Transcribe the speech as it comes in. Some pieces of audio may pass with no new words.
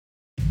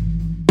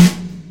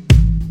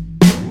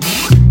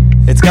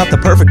It's got the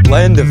perfect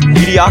blend of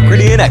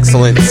mediocrity and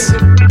excellence.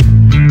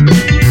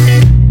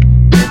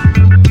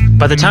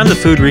 By the time the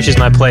food reaches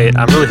my plate,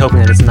 I'm really hoping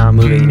that it's not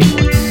moving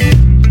anymore.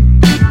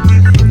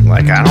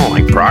 Like, I don't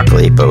like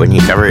broccoli, but when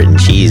you cover it in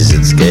cheese,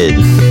 it's good.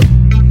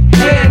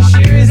 And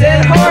shoes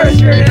and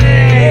horse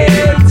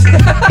grenades.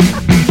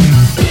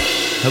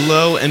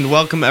 Hello and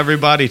welcome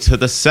everybody to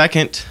the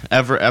second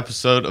ever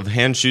episode of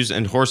Hand, Shoes,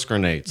 and Horse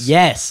Grenades.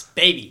 Yes,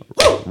 baby.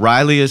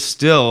 Riley is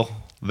still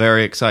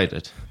very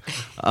excited.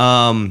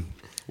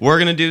 We're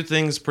going to do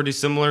things pretty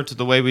similar to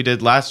the way we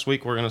did last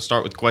week. We're going to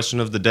start with question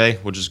of the day,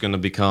 which is going to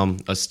become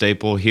a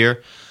staple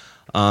here.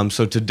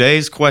 So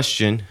today's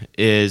question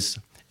is,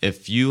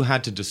 if you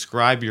had to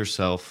describe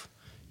yourself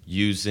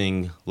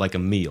using like a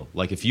meal,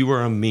 like if you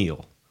were a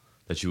meal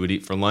that you would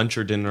eat for lunch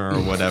or dinner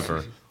or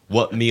whatever,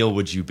 what meal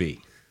would you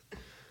be?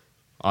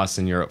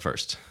 Austin, you're up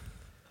first.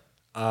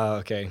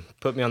 Okay,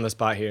 put me on the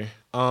spot here.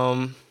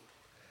 I'd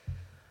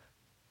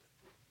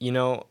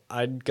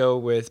go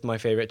with my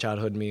favorite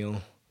childhood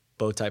meal,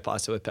 bow tie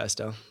pasta with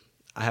pesto.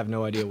 I have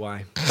no idea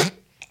why.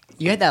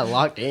 You had that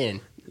locked in.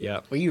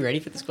 Yeah. Were you ready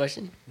for this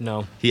question?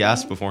 No. He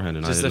asked beforehand,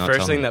 and Just I did the not first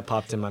tell thing him. that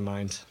popped in my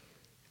mind.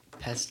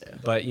 Pesto.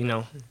 But,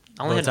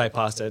 bow tie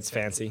pasta, it's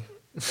fancy.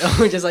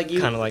 Oh, just like you.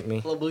 Kind of like me.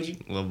 Little bougie.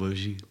 A little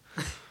bougie.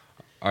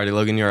 Alrighty,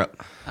 Logan, you're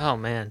up. Oh,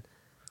 man.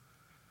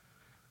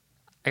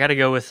 I got to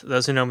go with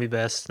those who know me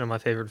best, know my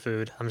favorite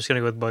food. I'm just going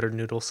to go with buttered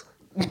noodles.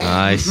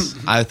 Nice.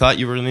 I thought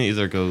you were going to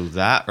either go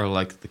that or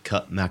like the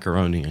cut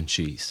macaroni and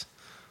cheese.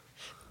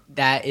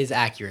 That is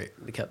accurate.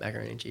 The cut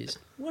macaroni and cheese.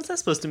 What's that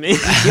supposed to mean? You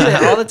do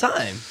it all the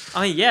time.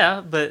 I mean,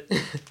 yeah, but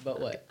But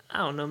what? I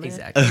don't know, man.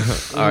 Exactly.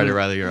 Alrighty,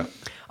 Riley, you're up.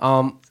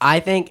 I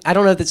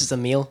don't know if this is a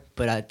meal,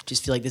 but I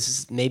just feel like this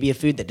is maybe a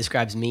food that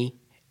describes me,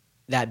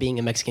 that being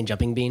a Mexican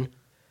jumping bean.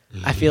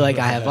 I feel like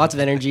I have lots of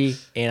energy,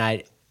 and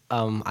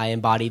I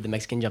embody the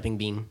Mexican jumping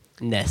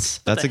bean-ness.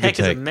 That's the a good heck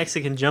is a take.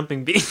 Mexican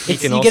jumping bean? You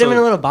get them in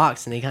a little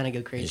box, and they kind of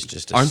go crazy. It's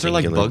just a Aren't there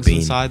like singular bugs bean.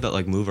 inside that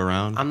like move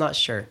around? I'm not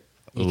sure.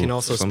 You can Ooh,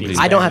 also somebody-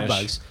 speak I don't have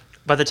Spanish. bugs.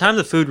 By the time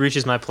the food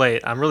reaches my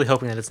plate, I'm really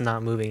hoping that it's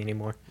not moving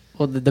anymore.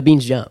 Well, the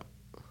beans jump.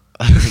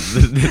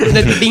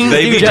 the beans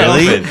they do be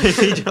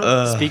jump.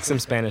 jumping. Speak some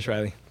Spanish,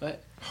 Riley.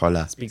 What?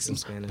 Hola. Speak some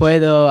Spanish.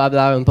 Puedo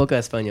hablar un poco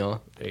español.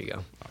 There you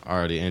go.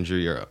 Alrighty, Andrew,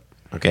 you're up.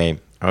 Okay,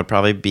 I would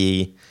probably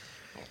be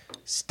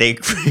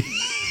steak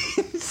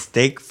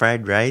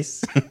fried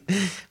rice,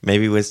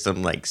 maybe with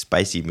some like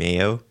spicy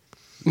mayo,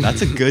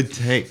 That's a good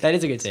take. That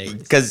is a good take.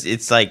 because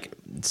it's like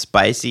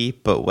spicy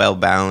but well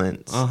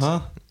balanced. Uh-huh.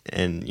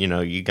 And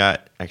you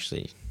got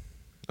actually,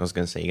 I was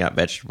gonna say you got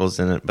vegetables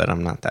in it, but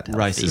I'm not that healthy.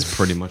 Rice is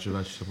pretty much a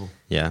vegetable.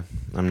 Yeah,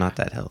 I'm not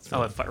that healthy.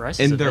 Oh, rice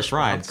is And a they're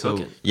vegetable. I'm fried, so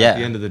cooking. Yeah. at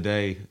the end of the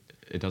day,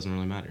 it doesn't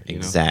really matter. You know?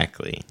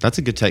 Exactly. That's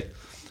a good take.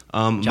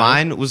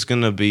 Mine was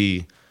going to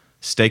be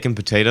steak and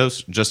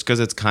potatoes, just because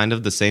it's kind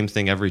of the same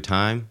thing every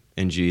time,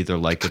 and you either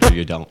like it or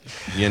you don't,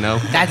 you know?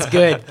 That's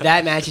good.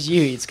 That matches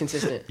you. It's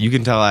consistent. You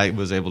can tell I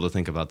was able to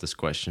think about this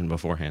question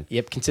beforehand.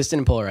 Yep,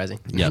 consistent and polarizing.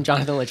 Yep.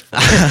 Jonathan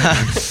Litchfield.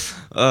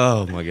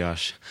 Oh, my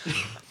gosh.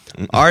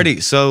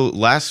 Alrighty, so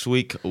last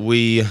week,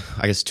 I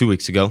guess 2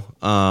 weeks ago,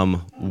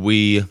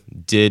 we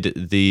did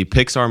the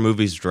Pixar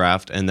movies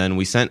draft, and then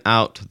we sent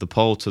out the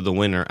poll to the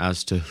winner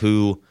as to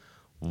who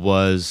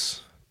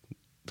was...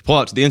 pull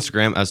out to the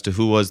Instagram as to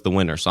who was the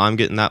winner. So I'm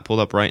getting that pulled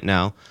up right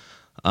now.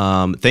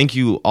 Thank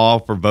you all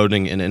for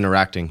voting and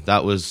interacting.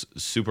 That was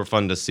super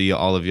fun to see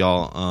all of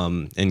y'all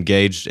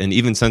engaged. And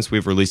even since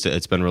we've released it,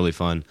 it's been really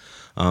fun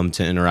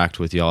to interact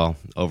with y'all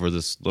over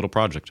this little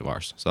project of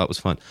ours. So that was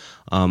fun.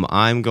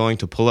 I'm going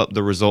to pull up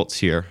the results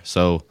here.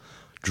 So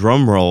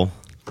drum roll.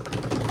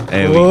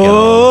 There we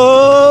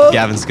go.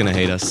 Gavin's going to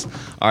hate us.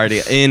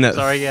 Alrighty. In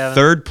Sorry, Gavin.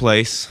 third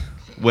place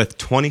with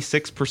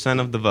 26%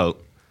 of the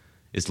vote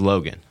is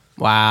Logan.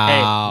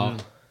 Wow.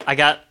 Hey, I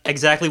got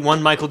exactly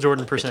one Michael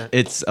Jordan %.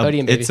 It's a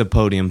Podium, baby. it's a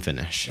podium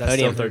finish. That's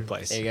still third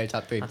place. There you go,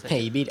 top three.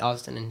 Hey, you beat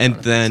Austin. And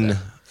Jonathan, then,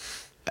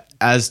 so.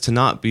 as to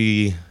not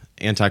be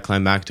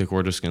anticlimactic,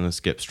 we're just going to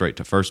skip straight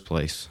to first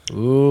place.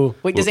 Ooh.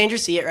 Wait, does Andrew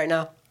see it right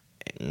now?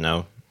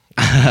 No.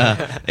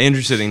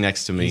 Andrew's sitting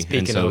next to me, He's and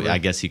peeking so over. I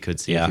guess he could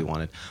see Yeah. if he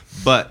wanted.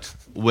 But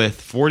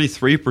with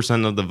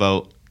 43% of the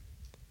vote,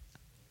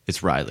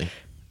 it's Riley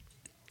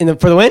For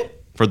the win?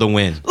 for the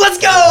win. Let's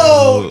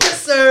go!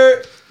 Yes,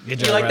 sir. Good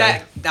You job, like Riley.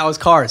 that? That was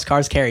Cars.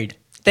 Cars carried.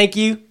 Thank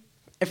you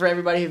for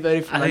everybody who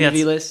voted for I my think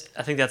movie that's- list.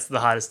 I think that's the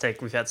hottest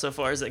take we've had so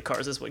far, is that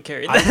Cars is what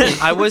carried that.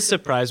 I was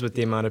surprised with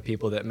the amount of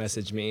people that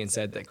messaged me and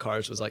said that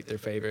Cars was like their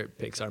favorite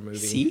Pixar movie.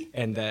 See?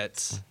 And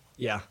that,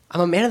 yeah. I'm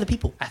a man of the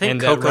people. I think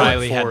And that Coco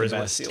Riley at had 4 the is what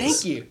best. seals Thank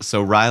it. you.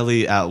 So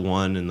Riley at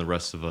 1 and the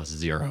rest of us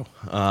 0.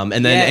 And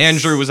then Yes.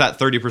 Andrew was at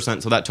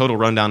 30%. So that total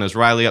rundown is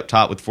Riley up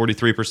top with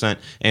 43%,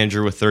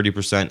 Andrew with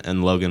 30%,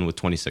 and Logan with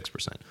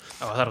 26%.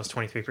 Oh, I thought it was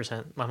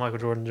 23%. My Michael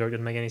Jordan joke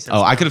didn't make any sense.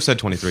 Oh, I could have said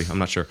 23. I'm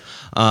not sure.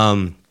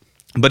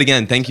 But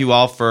again, thank you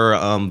all for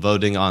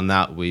voting on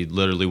that. We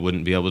literally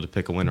wouldn't be able to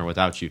pick a winner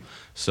without you.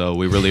 So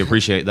we really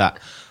appreciate that.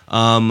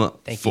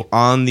 Thank you.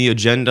 On the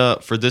agenda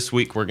for this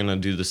week, we're going to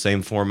do the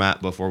same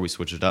format before we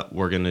switch it up.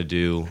 We're going to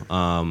do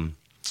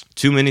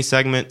 2 mini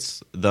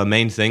segments. The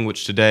main thing,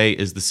 which today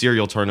is the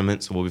cereal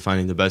tournament, so we'll be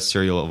finding the best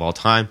cereal of all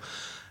time.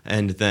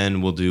 And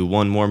then we'll do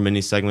one more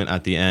mini segment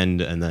at the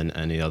end, and then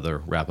any other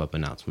wrap-up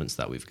announcements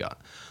that we've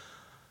got.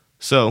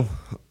 So,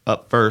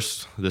 up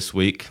first this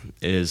week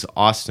is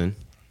Austin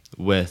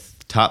with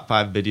top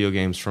 5 video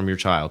games from your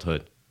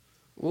childhood.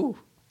 Ooh.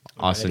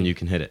 Austin, you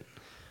can hit it.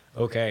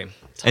 Okay.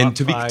 And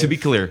Top to be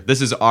five. clear,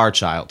 this is our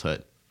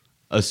childhood,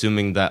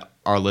 assuming that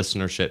our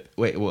listenership.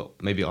 Wait, well,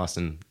 maybe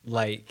Austin.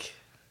 Like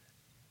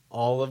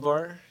all of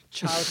our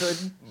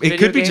childhood. It video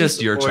could be games,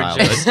 just your or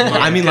childhood. just-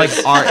 I mean, like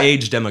our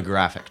age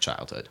demographic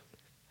childhood.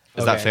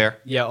 Is that Okay. fair?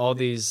 Yeah, all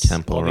these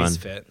Temple all Run. these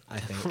fit, I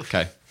think.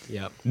 Okay.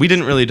 Yep. We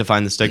didn't really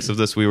define the stakes of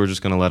this. We were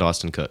just going to let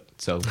Austin cook.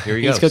 So here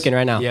he He's goes. cooking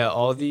right now. Yeah,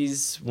 all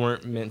these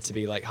weren't meant to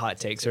be like hot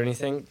takes or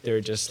anything.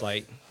 They're just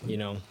like,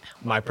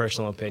 my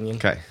personal opinion.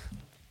 Okay.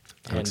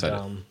 I'm And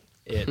excited.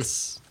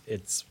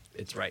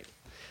 it's right.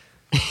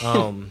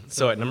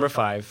 So at number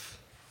 5,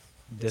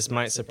 this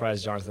might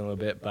surprise Jonathan a little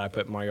bit, but I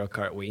put Mario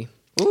Kart Wii.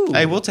 Ooh.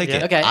 Hey, we'll take Yeah.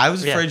 it. Okay. I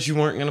was Yeah. afraid you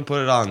weren't going to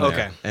put it on there.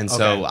 Okay. And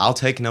so Okay. I'll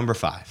take number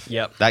 5.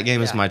 Yep. That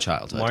game is Yeah. my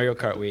childhood. Mario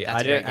Kart Wii. That's I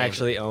a great didn't game.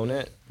 actually own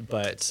it,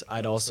 but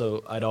I'd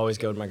always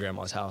go to my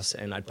grandma's house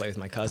and I'd play with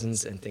my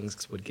cousins and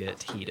things would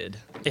get heated.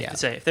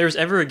 If there was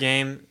ever a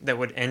game that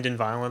would end in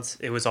violence,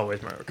 it was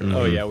always Mario Kart.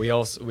 Oh yeah, we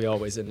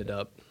always ended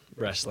up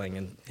wrestling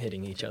and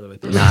hitting each other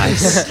with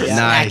Nice. Yeah,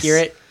 nice.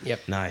 accurate.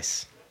 Yep.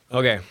 Nice.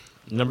 Okay,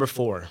 number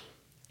 4,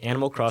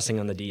 Animal Crossing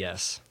on the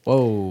DS.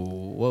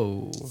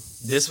 Whoa.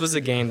 This was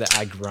a game that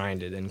I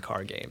grinded in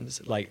car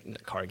rides.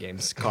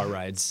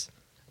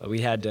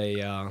 We had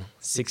a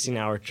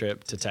 16-hour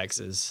trip to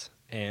Texas,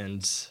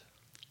 and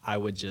I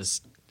would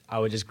just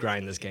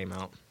grind this game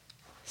out.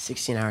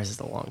 16 hours is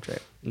a long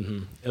trip.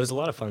 It was a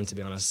lot of fun, to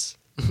be honest.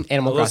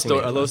 Animal Crossing. A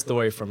little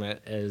story from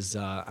it is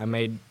I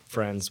made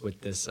friends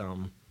with this.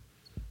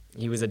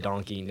 He was a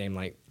donkey named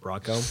like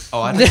Rocco.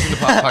 Oh, I didn't think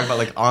to talk about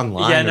like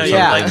online. Yeah, or no, something.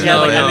 yeah. like, yeah,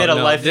 like I made a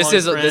lifelong This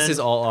is friend.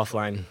 all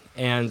offline,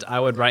 and I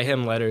would write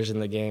him letters in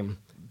the game,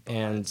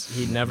 and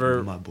he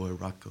never. My boy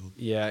Rocco.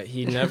 Yeah,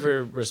 he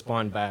never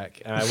responded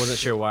back, and I wasn't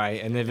sure why.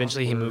 And then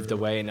eventually he moved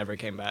away and never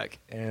came back,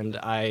 and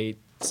I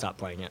stopped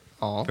playing it.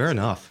 Aw. Fair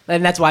enough.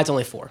 And that's why it's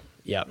only 4.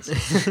 Yeah,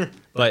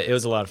 but it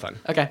was a lot of fun.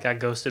 Okay. Got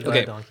ghosted by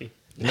Okay. a donkey.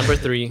 Number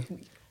 3,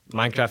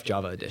 Minecraft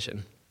Java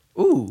Edition.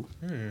 Ooh.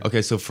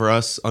 Okay, so for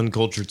us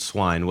uncultured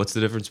swine, what's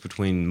the difference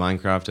between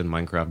Minecraft and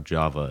Minecraft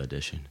Java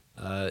Edition?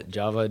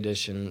 Java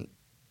Edition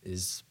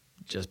is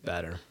just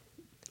better.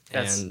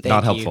 That's- And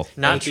Not Thank you. helpful.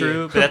 Not Thank you.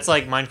 true, but that's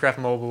like Minecraft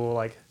Mobile,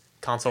 like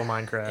console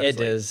Minecraft. It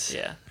like, is.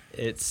 Yeah.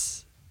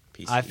 It's.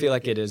 I feel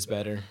like it is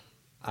better.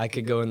 I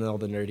could go into all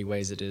the nerdy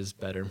ways it is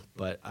better,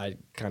 but I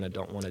kind of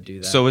don't want to do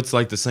that. So it's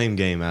like the same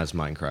game as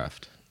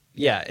Minecraft.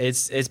 yeah,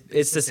 it's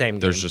the same.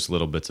 There's game. just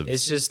little bits of.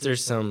 It's just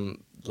there's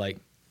some like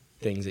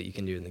things that you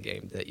can do in the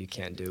game that you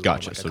can't do. on,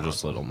 Gotcha. like, a So just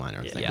console. little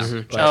minor things.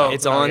 Yeah, but Oh,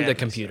 it's on yeah. the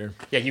computer.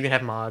 Yeah, you can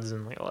have mods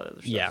and like all that other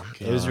stuff. Yeah,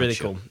 it was really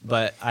Gotcha. cool.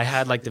 But I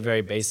had like the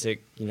very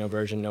basic,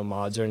 version, no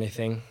mods or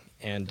anything,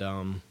 and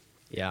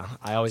yeah,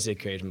 I always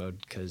did creative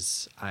mode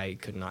because I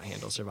could not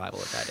handle survival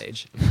at that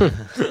age,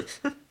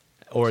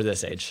 or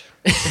this age.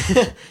 As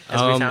we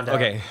found out.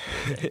 Okay,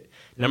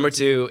 number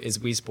 2 is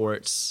Wii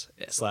Sports /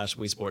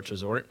 Wii Sports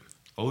Resort.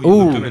 Oh, you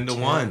Ooh. put them into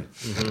one.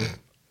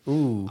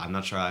 Ooh. I'm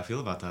not sure how I feel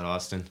about that,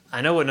 Austin.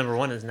 I know what number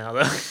 1 is now,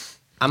 though.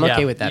 I'm Yeah,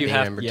 okay with that you being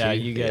have- number 2. Yeah,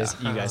 you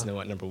guys know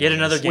what number 1 Yet is.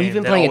 another game. We've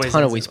been that playing a always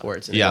ton of ends Wii in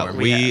Sports. in the Yeah, dorm.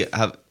 we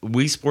have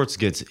Wii Sports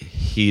gets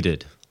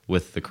heated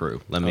with the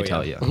crew. Let me Oh,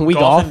 tell yeah. you. We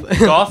golf. and-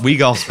 golf. Wii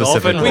golf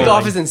specifically. bowling. We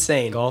golf is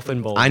insane. Golf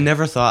and bowling. I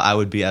never thought I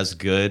would be as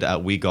good at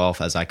Wii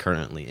golf as I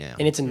currently am.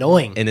 And it's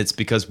annoying. And it's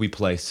because we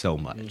play so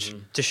much.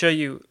 To show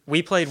you,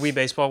 we played Wii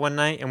baseball one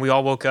night, and we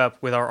all woke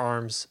up with our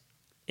arms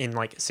in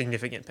like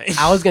significant pain.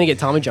 I was going to get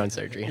Tommy John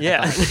surgery.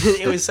 Yeah.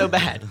 it was so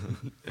bad.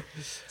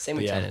 Same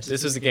with yeah, tennis.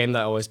 this was a game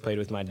that I always played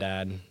with my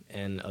dad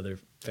and other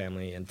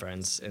family and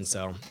friends, and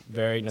so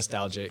very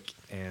nostalgic.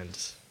 And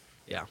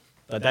yeah,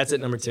 but that's it.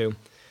 Number 2.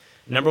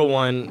 Number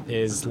 1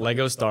 is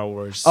Lego Star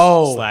Wars.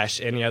 Oh.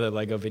 / any other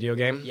Lego video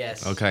game.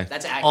 Yes. Okay.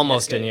 That's accurate.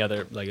 Almost That's good. any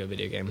other Lego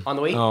video game. On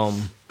the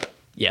Wii?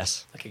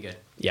 Yes. Okay, good.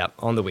 Yeah,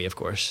 on the Wii, of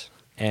course.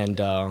 And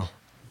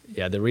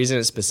yeah, the reason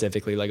it's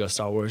specifically Lego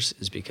Star Wars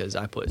is because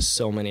I put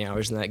so many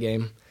hours in that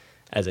game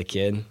as a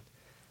kid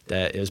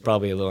that it was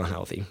probably a little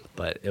unhealthy,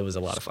 but it was a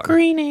lot of fun.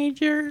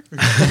 Greenager.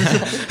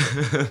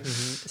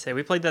 Say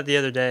we played that the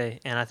other day,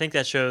 and I think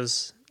that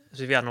shows as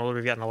we've gotten older,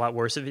 we've gotten a lot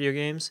worse at video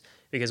games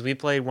because we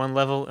played one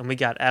level and we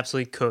got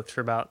absolutely cooked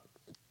for about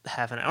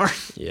half an hour.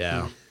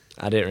 Yeah,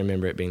 I didn't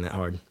remember it being that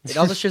hard. It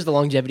also shows the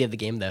longevity of the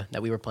game, though,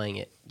 that we were playing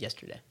it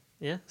yesterday.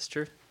 Yeah, it's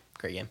true.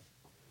 Great game.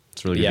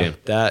 It's a really good Yeah, game.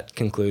 that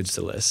concludes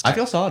the list. I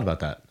feel solid about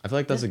that. I feel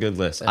like that's a good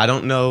list. I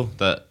don't know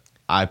that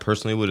I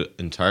personally would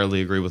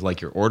entirely agree with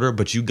like your order,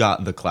 but you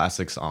got the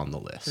classics on the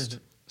list.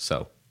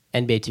 So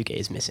NBA 2K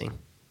is missing.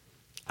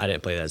 I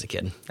didn't play that as a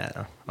kid. I don't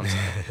know. I'm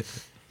sorry.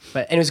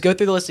 But anyways, go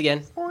through the list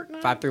again.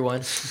 5 through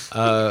 1.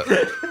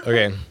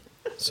 Okay,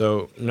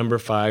 so number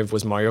 5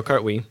 was Mario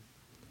Kart Wii.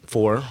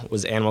 4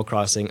 was Animal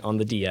Crossing on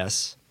the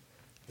DS.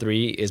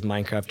 3 is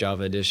Minecraft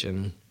Java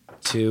Edition.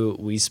 2,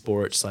 Wii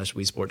Sports /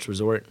 Wii Sports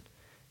Resort.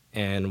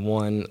 And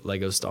 1,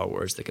 Lego Star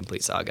Wars: The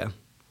Complete Saga.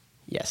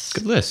 Yes.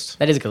 Good list.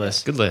 That is a good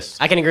list. Good list.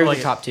 I can agree with Like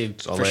the it. top 2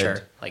 for Solid.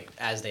 sure. Like,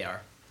 as they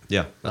are.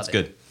 Yeah, that's Love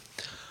good.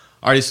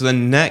 Alrighty, so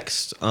then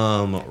next,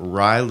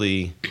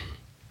 Riley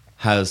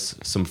has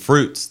some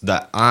fruits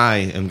that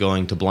I am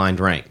going to blind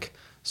rank.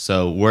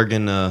 So we're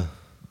gonna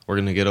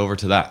get over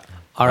to that.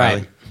 All right.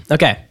 Riley?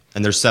 Okay.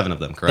 And there's 7 of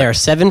them, correct? There are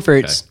 7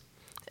 fruits,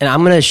 and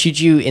I'm going to shoot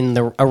you in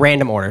a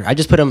random order. I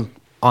just put them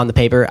on the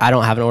paper. I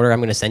don't have an order I'm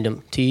going to send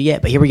them to you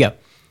yet, but here we go.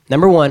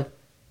 Number 1,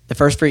 the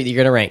first fruit that you're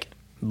going to rank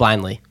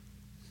blindly.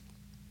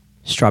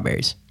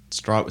 Strawberries.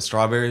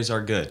 Strawberries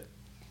are good.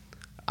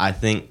 I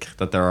think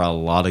that there are a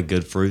lot of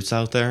good fruits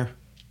out there,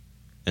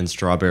 and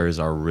strawberries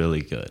are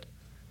really good.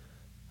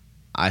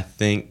 I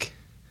think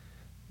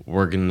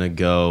we're gonna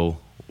go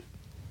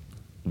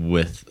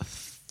with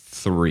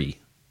 3.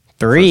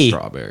 3. for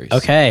strawberries.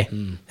 Okay.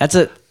 That's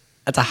a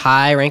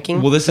high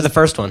ranking Well, this for is the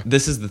first one.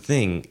 This is the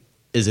thing: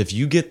 is if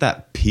you get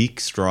that peak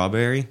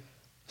strawberry,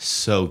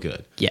 so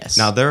good. Yes.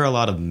 Now there are a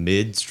lot of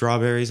mid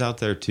strawberries out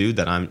there too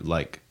that I'm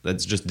like,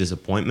 that's just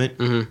disappointment.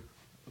 Mm-hmm.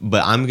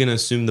 But I'm gonna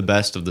assume the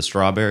best of the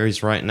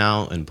strawberries right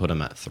now and put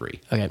them at 3.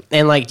 Okay.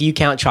 And like, do you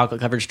count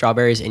chocolate covered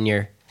strawberries in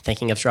your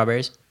thinking of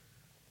strawberries?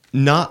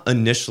 Not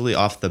initially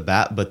off the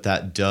bat, but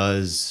that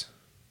does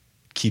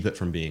keep it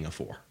from being a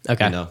 4.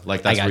 Okay. You know, like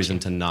I that's got reason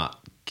you. to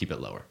not keep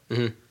it lower.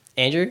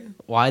 Andrew,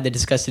 why the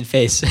disgusted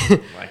face?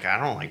 Like, I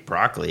don't like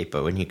broccoli,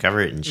 but when you cover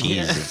it in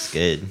cheese, it's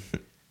good.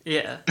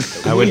 Yeah.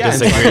 I would Yeah, and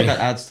so I disagree. think that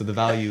adds to the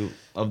value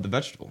of the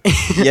vegetable.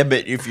 Yeah,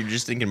 but if you're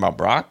just thinking about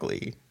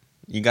broccoli,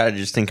 you got to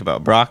just think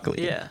about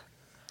broccoli. Yeah.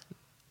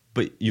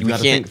 But you've We got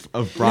to can't- think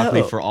of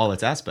broccoli No. for all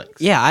its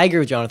aspects. Yeah, I agree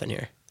with Jonathan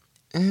here.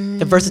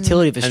 The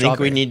versatility of the I strawberry. think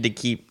we need to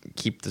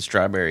keep the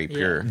strawberry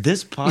pure.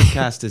 This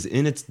podcast is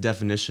in its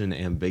definition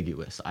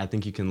ambiguous. I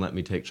think you can let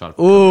me take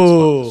chocolate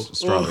Ooh. covered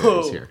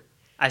strawberries here.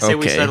 I say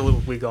we Okay. settle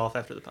it. We go off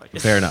after the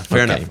podcast. Fair enough.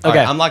 Fair enough. All Okay.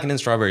 right, I'm locking in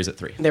strawberries at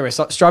 3. There were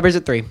strawberries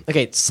at 3.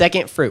 Okay,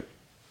 second fruit.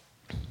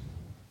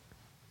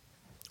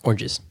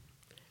 Oranges.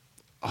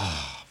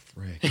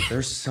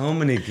 There's so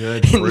many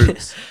good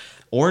fruits.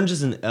 Orange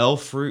is an L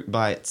fruit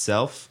by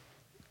itself,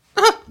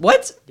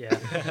 What? Yeah.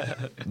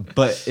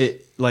 but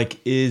it like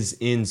is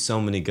in so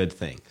many good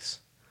things.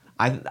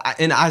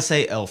 I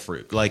say L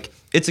fruit. Like,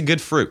 it's a good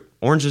fruit.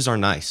 Oranges are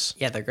nice.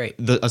 Yeah, they're great.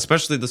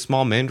 Especially the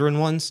small mandarin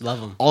ones.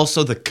 Love 'em.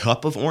 Also, the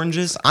cup of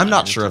oranges. I'm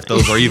not sure if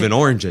those are even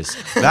oranges.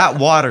 That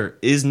water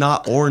is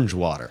not orange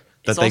water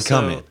that It's they also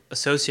come in.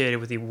 associated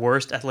with the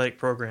worst athletic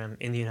program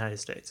in the United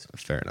States.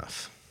 Fair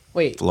enough.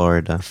 Wait,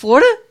 Florida.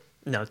 Florida?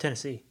 No,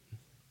 Tennessee.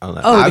 Oh,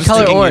 no. Oh, I the was color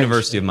thinking orange.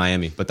 University of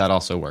Miami, but that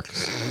also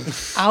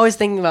works. I was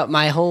thinking about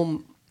my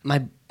home,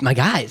 my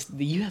guys.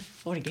 You have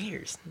Florida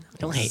Gators.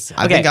 Don't hate.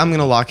 I think I'm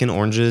gonna lock in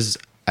oranges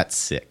at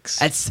 6.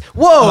 That's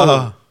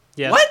whoa.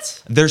 Yeah.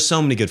 What? There's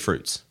so many good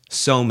fruits.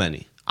 So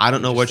many. I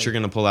don't know what you're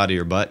gonna pull out of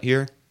your butt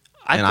here.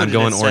 I And put I'm it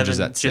going at oranges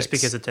 7 at just 6.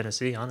 because of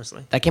Tennessee.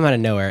 Honestly. That came out of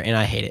nowhere, and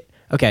I hate it.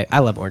 Okay, I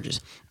love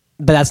oranges,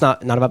 but that's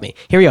not about me.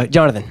 Here we go,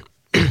 Jonathan.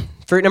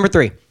 Fruit number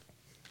 3.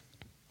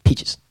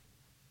 Peaches.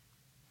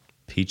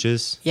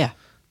 Peaches. Yeah,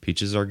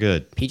 Peaches are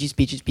good. peaches.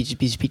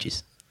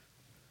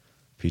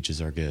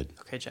 Peaches are good.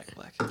 Okay, Jack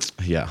Black.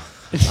 Yeah.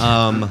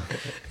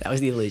 That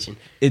was the illusion.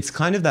 It's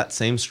kind of that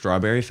same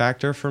strawberry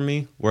factor for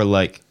me, where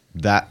like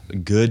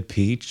that good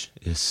peach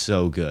is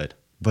so good,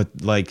 but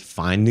like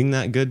finding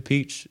that good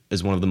peach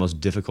is one of the most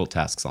difficult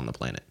tasks on the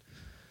planet.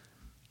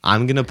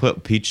 I'm gonna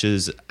put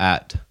peaches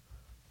at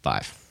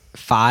 5.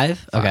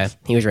 5. Okay,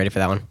 he was ready for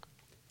that one.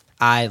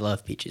 I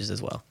love peaches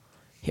as well.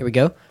 Here we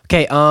go.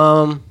 Okay,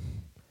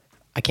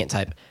 I can't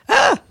type.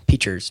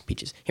 Peaches.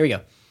 Here we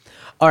go.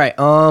 All right,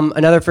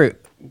 another fruit.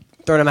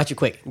 Throwing them at you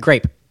quick.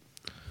 Grape.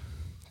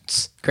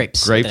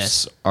 Grapes. with an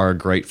S. Grapes are a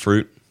great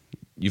fruit.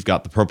 You've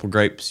got the purple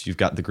grapes, you've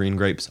got the green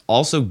grapes.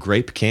 Also,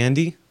 grape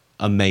candy,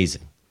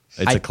 amazing.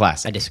 It's a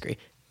classic. I disagree.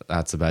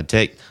 That's a bad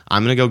take.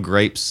 I'm gonna go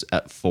grapes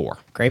at 4.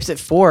 Grapes at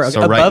 4. Okay, So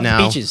above right now,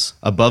 the peaches.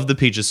 above the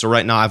peaches. So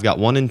right now, I've got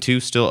 1 and 2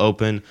 still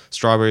open.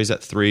 Strawberries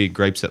at 3,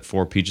 grapes at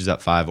 4, peaches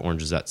at 5,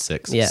 oranges at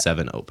 6, Yeah.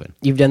 7 open.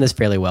 You've done this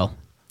fairly well,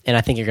 and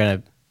I think you're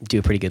gonna do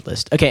a pretty good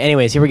list. Okay,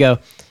 anyways, here we go.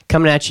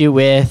 Coming at you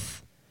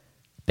with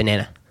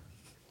banana.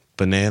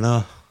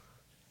 Banana.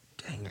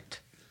 Dang it.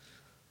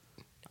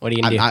 What are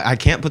you gonna do? I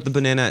can't put the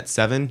banana at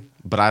 7,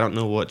 but I don't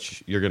know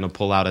what you're gonna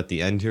pull out at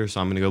the end here.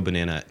 So I'm gonna go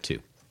banana at 2.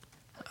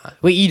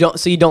 Wait, you don't?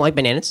 So you don't like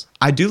bananas?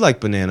 I do like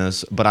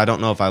bananas, but I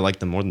don't know if I like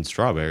them more than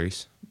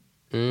strawberries.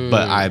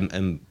 But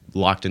I'm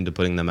locked into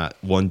putting them at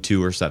 1,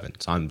 2, or 7.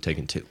 So I'm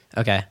taking 2.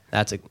 Okay,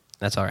 that's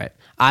all right.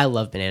 I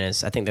love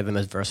bananas. I think they're the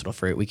most versatile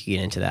fruit. We could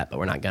get into that, but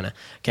we're not gonna.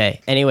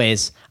 Okay.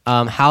 Anyways,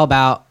 how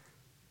about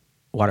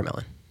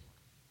watermelon?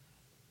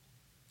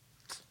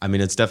 I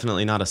mean, it's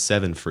definitely not a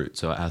 7 fruit,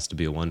 so it has to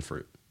be a 1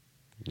 fruit.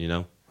 You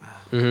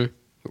know?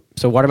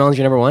 So watermelon's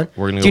your number 1.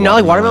 We're gonna Do you go not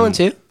like watermelon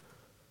watermelon. too?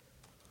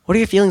 What are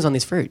your feelings on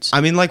these fruits?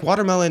 I mean, like,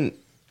 watermelon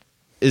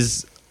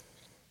is.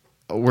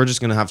 We're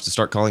just gonna have to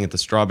start calling it the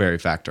strawberry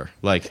factor.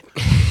 Like,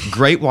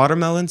 great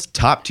watermelons,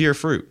 top tier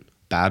fruit.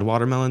 bad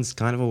watermelon's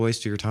kind of a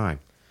waste of your time.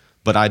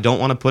 But I don't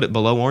want to put it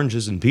below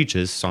oranges and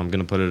peaches, so I'm going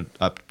to put it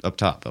up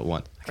top at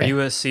 1. Are you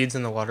a seeds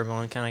in the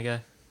watermelon kind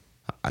of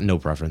guy? No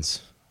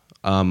preference.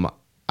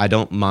 I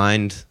don't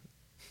mind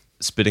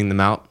spitting them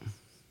out,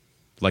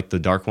 like the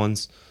dark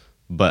ones,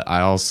 but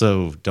I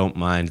also don't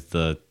mind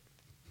the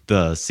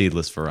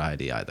seedless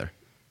variety either.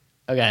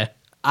 Okay.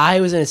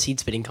 I was in a seed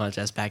spitting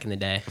contest back in the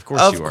day. Of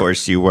course Of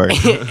course you were.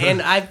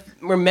 And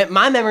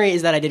my memory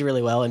is that I did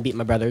really well and beat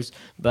my brothers,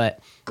 but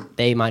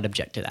they might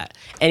object to that.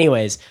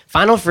 Anyways,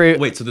 final fruit.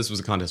 Wait, so this was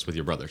a contest with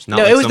your brothers? Not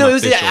No, like it was some the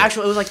official-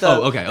 actual. It was like the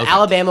okay.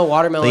 Alabama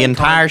watermelon. The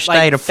entire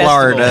state of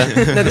festival. Florida.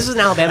 No, this was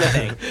an Alabama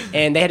thing,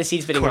 and they had a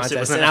seed spitting course it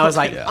contest, was and an I was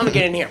like, Alabama. I'm gonna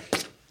get in here,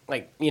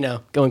 like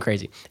going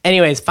crazy.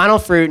 Anyways, final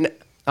fruit.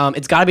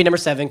 It's got to be number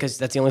 7 because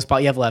that's the only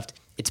spot you have left.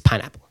 It's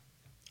pineapple,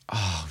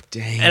 Oh,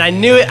 dang. and I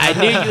knew it. I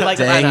knew you liked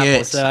the Dang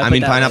pineapple. it. So I put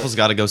mean, that pineapple's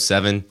got to go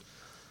 7.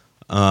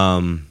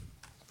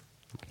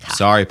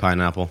 Sorry,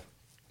 pineapple.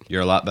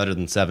 You're a lot better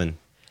than 7.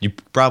 You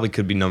probably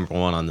could be number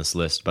 1 on this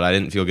list, but I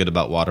didn't feel good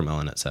about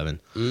watermelon at 7.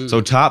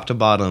 So top to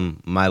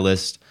bottom, my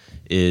list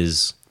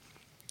is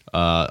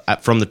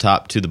from the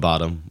top to the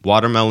bottom: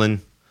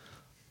 watermelon,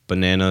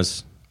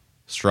 bananas,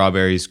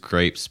 strawberries,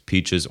 grapes,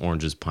 peaches,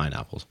 oranges,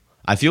 pineapples.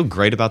 I feel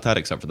great about that,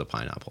 except for the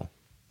pineapple.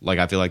 Like,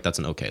 I feel like that's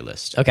an okay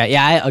list. Okay,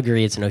 yeah, I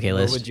agree. It's an okay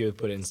What list. would you have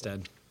put it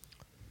instead?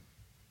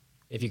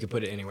 If you could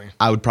put it anywhere.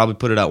 I would probably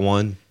put it at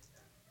 1.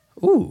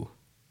 Ooh,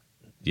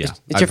 Yeah,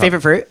 it's your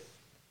favorite fruit.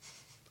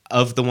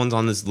 of the ones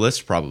on this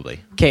list,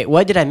 probably. Okay,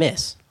 what did I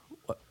miss?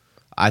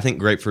 I think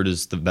grapefruit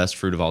is the best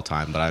fruit of all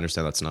time, but I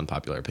understand that's an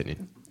unpopular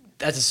opinion.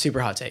 That's a super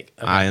hot take.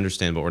 Okay. I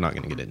understand, but we're not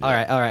going to get into All it.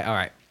 right, all right, all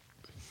right.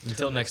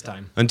 Until next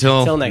time. Until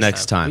Until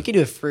next time. we could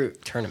do a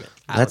fruit tournament.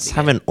 That Let's would be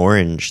have good. an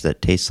orange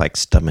that tastes like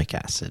stomach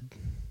acid.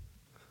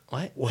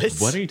 What?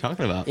 What are you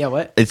talking about? Yeah,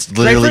 what? It's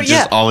literally Grapefruit?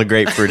 just Yeah. all a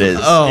grapefruit is.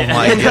 Oh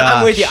my I'm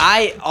god. with you.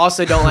 I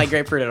also don't like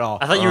grapefruit at all.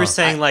 I thought you were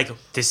saying like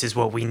this is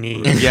what we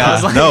need.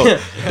 Yeah. No,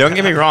 don't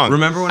get me wrong.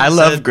 Remember when I I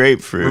love said-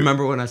 grapefruit.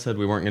 Remember when I said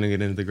we weren't going to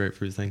get into the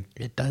grapefruit thing?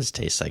 It does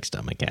taste like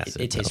stomach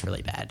acid. It tastes though.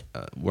 really bad.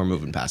 We're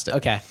moving past it.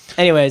 Okay.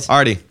 Anyways,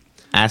 Alrighty.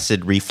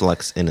 Acid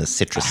reflux in a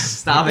citrus.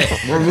 Stop it.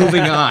 We're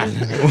moving on.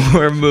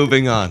 We're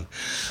moving on.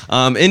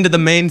 Into the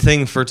main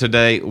thing for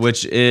today,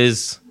 which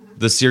is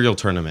the cereal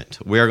tournament.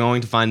 We are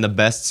going to find the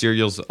best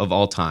cereals of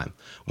all time.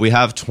 We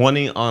have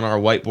 20 on our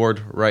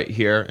whiteboard right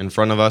here in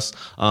front of us,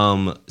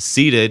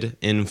 seated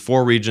in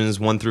 4 regions,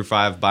 1 through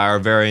 5, by our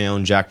very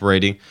own Jack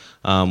Brady.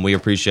 We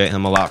appreciate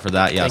him a lot for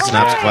that. Yeah,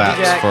 snaps,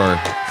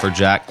 claps for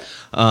Jack.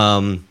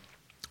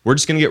 We're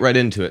just going to get right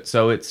into it.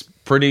 So it's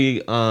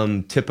pretty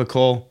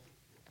typical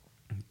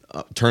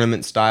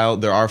tournament style.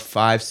 There are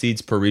 5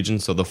 seeds per region,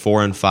 so the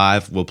 4 and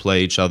 5 will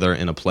play each other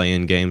in a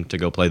play-in game to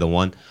go play the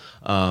 1.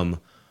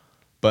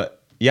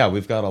 But yeah,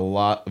 we've got a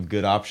lot of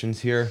good options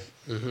here.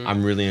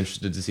 I'm really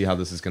interested to see how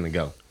this is going to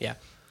go. yeah.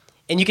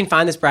 And you can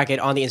find this bracket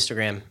on the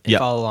Instagram and Yep.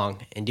 follow along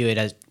and do it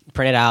as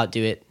print it out,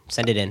 do it,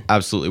 send it in.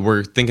 Absolutely.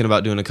 We're thinking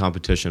about doing a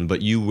competition,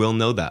 but you will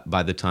know that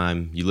by the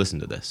time you listen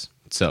to this.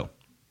 So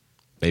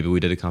maybe we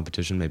did a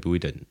competition, maybe we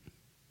didn't.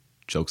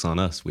 Joke's on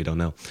us. We don't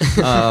know.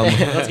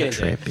 Let's get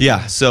into it.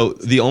 Yeah, so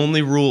the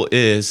only rule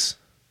is,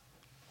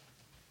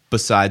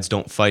 besides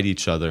don't fight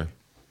each other,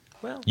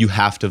 Well, you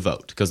have to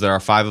vote because there are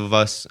 5 of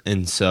us,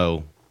 and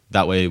so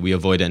that way we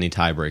avoid any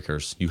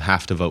tiebreakers. You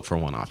have to vote for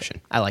one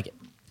option. I like it.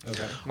 we're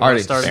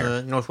Alrighty, start in fair.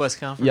 the Northwest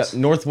Conference. Yep,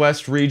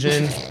 Northwest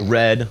region,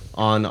 red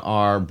on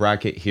our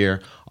bracket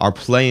here. Our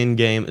play-in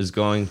game is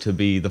going to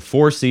be the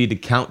 4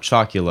 seed Count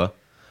Chocula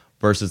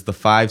versus the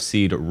 5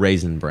 seed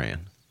Raisin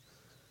Bran.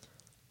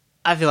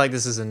 I feel like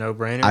this is a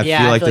no-brainer. I Yeah,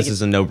 feel I like feel like this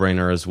is a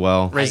no-brainer as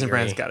well. Raisin agree.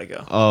 Bran's got to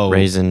go. Oh,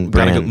 Raisin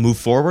gotta Bran. move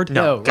forward?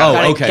 No. Oh,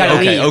 Gotta- okay, gotta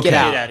okay, leave, okay. get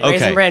out. Okay.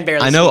 Raisin Bran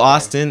barely I know sneaked in.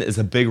 Austin is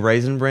a big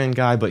Raisin Bran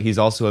guy, but he's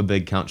also a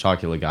big Count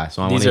Chocula guy.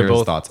 So I want These to are hear his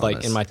both thoughts on like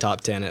this. in my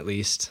top 10 at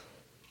least.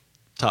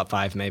 Top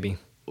 5 maybe.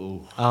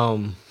 Ooh.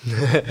 I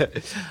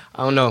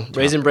don't know.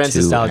 Raisin Bran's 2,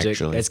 nostalgic.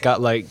 actually. It's got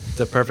like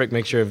the perfect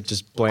mixture of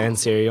just bland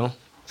cereal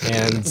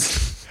and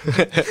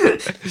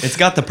It's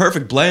got the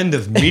perfect blend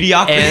of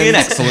mediocrity and, And-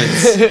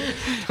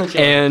 excellence.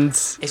 and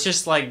It's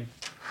just like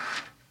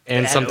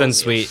and Bad something oatmeal.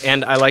 sweet.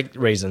 And I like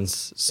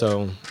raisins,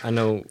 so I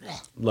know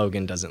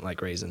Logan doesn't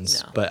like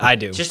raisins, No. but I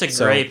do. it's just a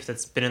So, grape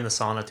that's been in the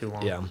sauna too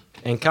long. Yeah,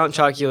 and Count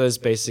Chocula is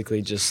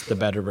basically just the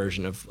better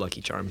version of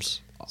Lucky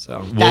Charms.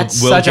 So That's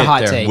such a get hot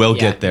there. take, We'll yeah.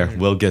 get there.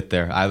 We'll get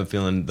there. I have a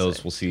feeling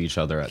those will see each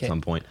other at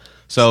some point.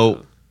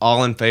 So,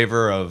 all in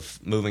favor of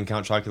moving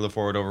Count Chocula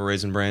forward over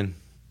Raisin Bran?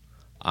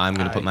 I'm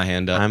going to put my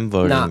hand up. I'm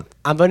voting Nah,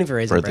 I'm voting for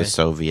Raisin for Bran. the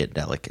Soviet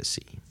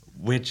delicacy.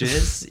 Which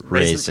is?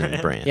 Raisin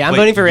Bran. Yeah, I'm Wait,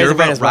 voting for you're Raisin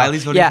Bran vote- as well.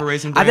 Riley's voting yeah, for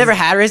Raisin I've Bran? never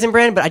had Raisin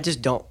Bran, but I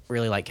just don't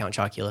really like Count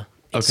Chocula.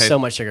 It's Okay. so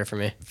much sugar for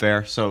me.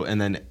 Fair. So,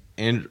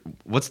 and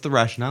what's the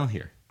rationale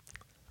here?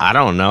 I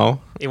don't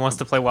know. He wants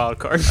to play wild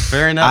card.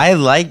 Fair enough. I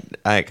liked.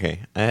 Okay.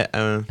 I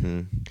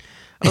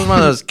was one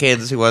of those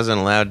kids who wasn't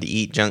allowed to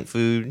eat junk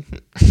food,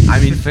 I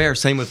mean, fair.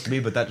 Same with me,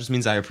 but that just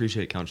means I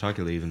appreciate Count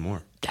Chocula even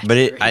more. but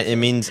it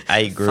means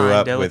I grew Fine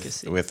up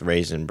delicacy. with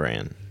Raisin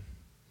Bran.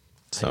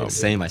 So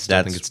Same. I still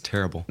that's- think it's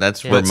terrible.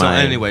 That's Yeah. where But so,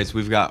 my anyways,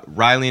 we've got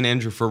Riley and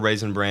Andrew for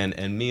Raisin Bran,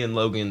 and me and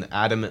Logan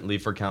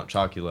adamantly for Count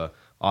Chocula.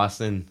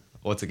 Austin,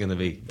 what's it gonna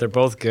be? They're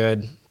both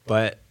good,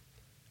 but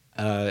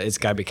it's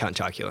got to be Count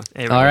Chocula.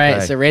 Hey, All right,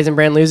 Okay. so Raisin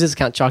Bran loses.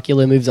 Count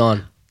Chocula moves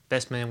on.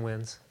 Best man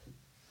wins.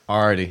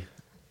 Alrighty.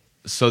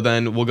 So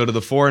then we'll go to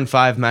the 4 and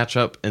 5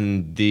 matchup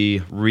in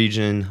the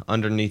region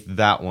underneath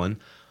that one.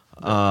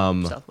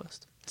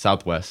 Southwest.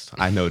 Southwest.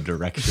 I know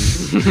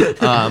directions.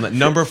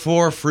 Number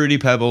 4, Fruity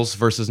Pebbles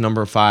versus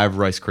number 5,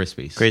 Rice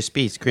Krispies.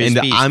 Krispies.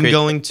 And I'm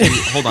going to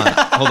hold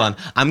on.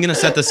 I'm going to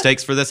set the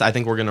stakes for this. I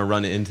think we're going to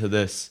run into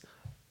this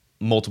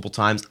multiple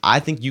times. I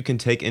think you can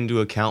take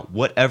into account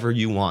whatever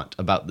you want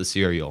about the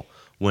cereal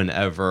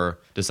whenever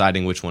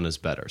deciding which one is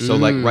better. So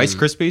like Rice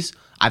Krispies,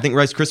 I think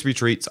Rice Krispie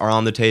treats are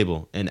on the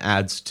table and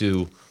adds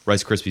to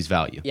Rice Krispies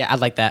value. Yeah, I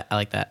like that. I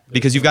like that.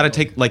 Because you've got to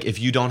take, like, if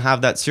you don't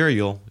have that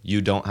cereal,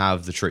 you don't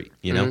have the treat,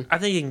 you know? I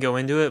think you can go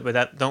into it,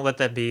 but don't let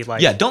that be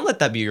like. Yeah, don't let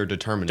that be your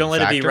determining Don't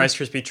let it be factor. Rice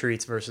Krispie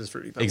treats versus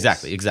Fruity Pebbles.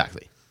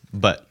 Exactly.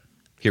 But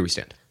here we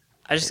stand.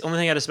 Only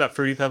thing I noticed about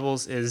Fruity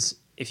Pebbles is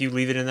if you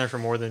leave it in there for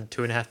more than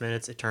 2.5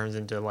 minutes, it turns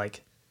into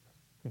like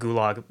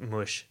gulag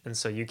mush, and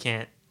so you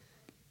can't.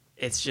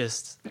 It's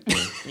just,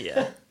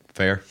 yeah,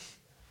 Fair.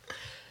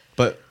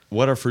 But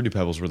what are Fruity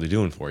Pebbles really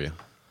doing for you?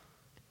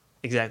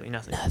 exactly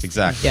nothing.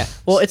 Exactly. Yeah.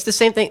 Well, it's the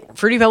same thing.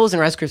 Fruity Pebbles and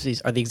Rice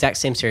Krispies are the exact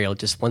same cereal,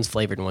 just one's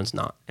flavored and one's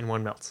not. And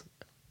one melts.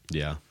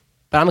 Yeah.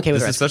 But I'm okay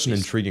with This Rice is such an Krispies.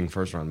 intriguing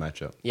first round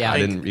matchup. Yeah. I I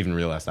think- didn't even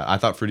realize that. I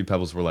thought Fruity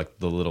Pebbles were like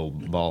the little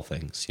ball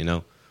things, you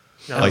know?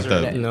 No, Like those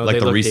are- the No, like they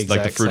the look Reese, the like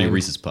the exact fruity same.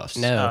 Reese's Puffs.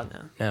 No, no.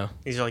 no.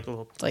 These are like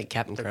little It's like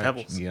Captain they're Crunch.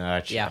 pebbles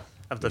Gotcha. Yeah.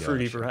 of the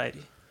fruity Gotcha.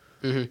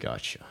 variety.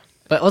 Gotcha.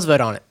 But let's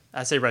vote on it.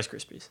 I say Rice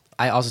Krispies.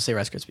 I also say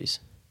Rice Krispies.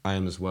 I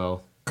am as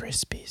well.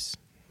 Krispies.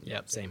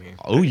 Yep, same here.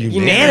 Oh,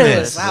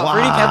 Unanimous. Wow.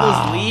 Fruity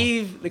Pebbles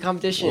leave the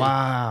competition.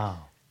 Wow.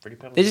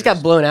 They just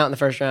got blown out in the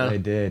first round. They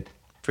did.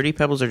 Fruity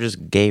Pebbles are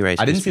just gay Rice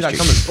I didn't see that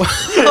Krispies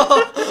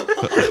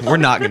treats. coming. We're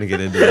not going to get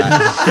into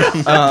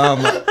that. Oh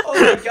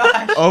my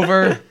gosh.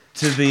 Over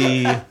to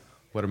the,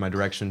 what are my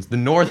directions? The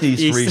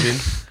Northeast East.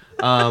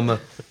 region.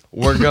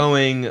 We're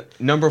going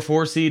number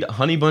 4 seed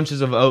Honey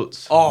Bunches of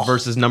Oats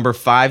versus number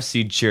 5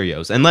 seed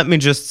Cheerios. And let me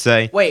just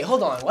say, Wait,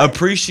 hold on. What?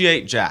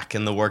 appreciate Jack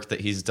and the work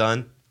that he's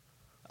done.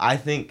 I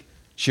think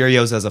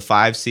Cheerios as a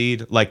 5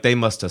 seed, like they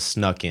must have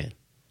snuck in,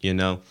 you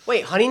know?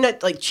 Wait, Honey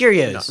Nut, like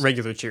Cheerios.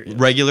 Regular Cheerios.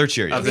 Regular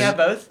Cheerios. We have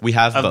both? We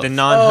have Of both. the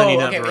non-honey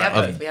nut okay, we variety.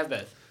 have both. We have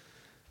both.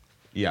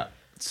 Yeah.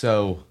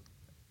 So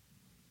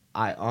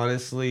I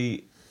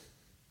honestly,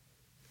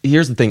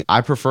 here's the thing.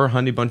 I prefer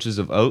Honey Bunches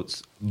of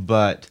Oats,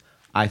 but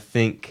I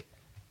think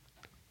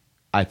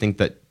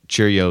that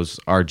Cheerios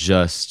are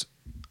just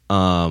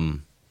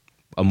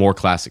a more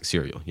classic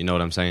cereal. You know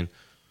what I'm saying?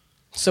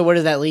 So what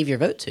does that leave your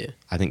vote to?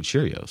 I think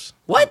Cheerios.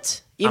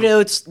 What? Even though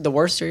it's the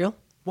worst cereal?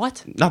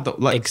 What? Not the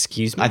like.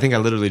 Excuse me? I think I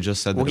literally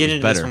just said that We'll it get was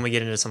into this better. when we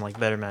get into some like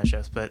better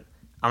matchups, but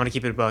I'm gonna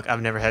keep it a buck.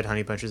 I've never had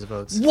Honey Bunches of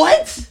Oats,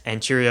 What?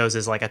 and Cheerios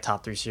is like a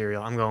top 3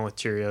 cereal. I'm going with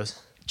Cheerios.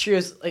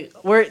 Cheerios,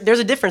 like, there's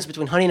a difference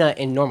between Honey Nut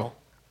and normal.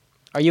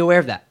 Are you aware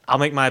of that? I'll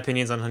make my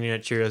opinions on Honey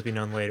Nut Cheerios be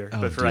known later,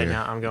 but for right dear.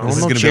 now, I'm going. This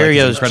is with Normal gonna be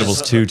like Cheerios this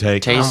Incredibles 2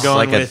 take. Tastes going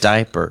like a with-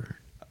 diaper.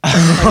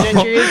 Honey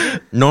Nut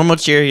Cheerios? Normal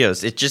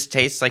Cheerios. It just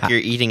tastes like you're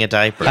eating a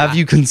diaper. Have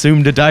you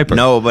consumed a diaper?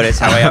 No, but it's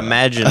how I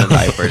imagine a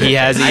diaper. He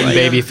has eaten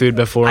baby food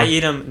before. I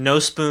eat them no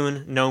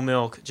spoon, no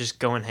milk, just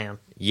going ham.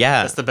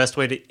 Yeah. That's the best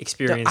way to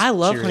experience. I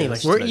love Cheerios. Honey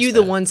Bunches. Weren't you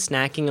the one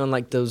snacking on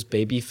like those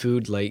baby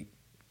food, like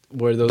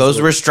where those Those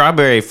were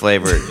strawberry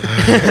flavored,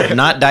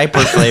 not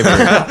diaper flavored.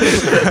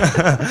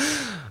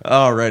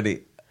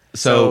 Already.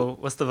 So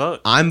what's the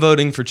vote? I'm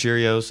voting for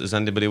Cheerios. Is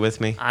anybody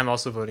with me? I'm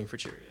also voting for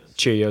Cheerios.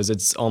 Cheerios?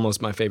 It's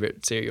almost my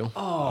favorite cereal.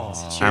 I'm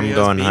Cheerios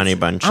going beats- Honey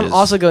Bunches. I'm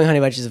also going Honey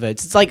Bunches of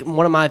Oats. It's like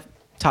one of my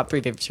top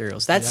 3 favorite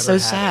cereals. That's so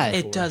Never had sad.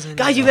 it. It doesn't.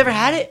 Guys, you've ever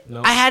had it?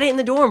 No. I had it in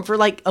the dorm for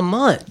like a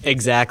month.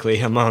 Exactly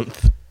a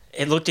month.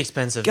 It looked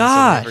expensive.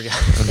 Gosh. And so I never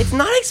got it. It's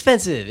not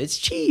expensive. It's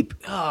cheap.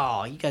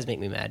 Oh, you guys make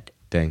me mad.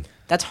 Dang.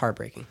 That's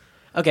heartbreaking.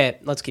 Okay,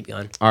 let's keep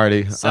going.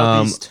 Alrighty.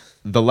 Southeast.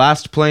 The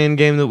last playing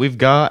game that we've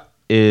got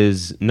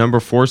is number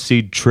 4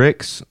 seed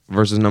Trix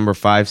versus number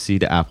 5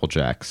 seed Apple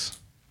Jacks.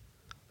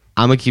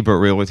 I'm gonna keep it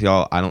real with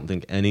y'all. I don't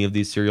think any of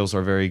these cereals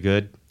are very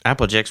good.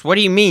 Apple Jacks. What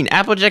do you mean?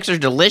 Apple Jacks are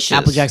delicious.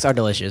 Apple Jacks are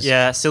delicious.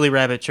 Yeah, Silly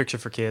Rabbit tricks are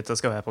for kids.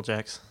 Let's go Apple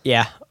Jacks.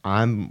 Yeah.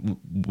 I'm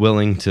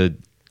willing to.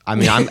 I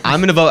mean, I'm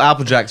gonna vote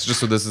Apple Jacks just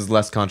so this is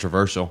less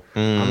controversial.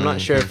 I'm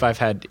not sure if I've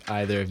had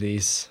either of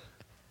these.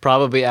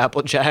 Probably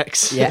Apple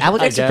Jacks. Yeah, Apple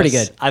I Jacks are pretty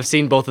guess. good. I've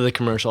seen both of the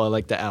commercial. I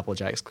like the Apple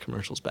Jacks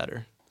commercials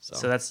better.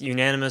 So that's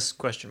unanimous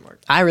question mark.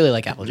 I really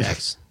like Apple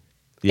Jacks.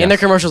 Yes. And their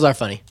commercials are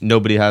funny.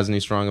 Nobody has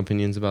any strong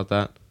opinions about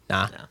that.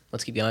 Nah.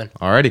 Let's keep going.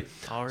 Alrighty.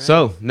 All right.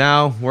 So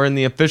now we're in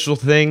the official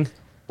thing.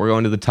 We're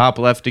going to the top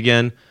left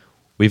again.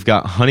 We've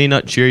got Honey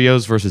Nut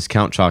Cheerios versus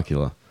Count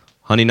Chocula.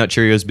 Honey Nut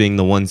Cheerios being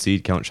the 1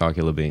 seed, Count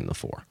Chocula being the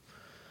 4.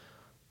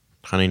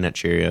 Honey Nut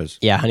Cheerios.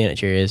 Yeah, Honey Nut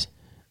Cheerios.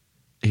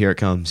 Here it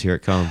comes. Here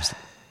it comes.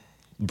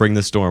 Bring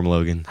the storm,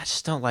 Logan. I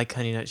just don't like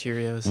Honey Nut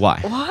Cheerios. Why?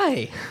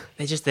 Why?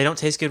 They don't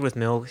taste good with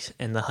milk,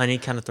 and the honey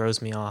kind of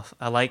throws me off.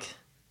 I'm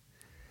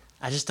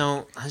just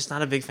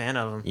not a big fan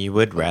of them. You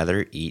would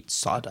rather eat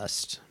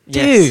sawdust.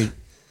 Dude.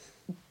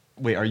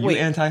 Wait, are you Wait.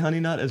 anti-honey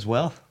nut as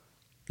well?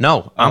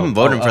 No, I'm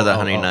voting for the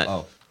honey nut.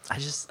 I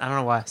don't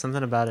know why.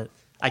 Something about it.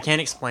 I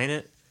can't explain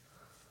it.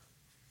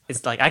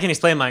 It's like I can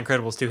explain my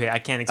Incredibles too. Hey, I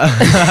can't explain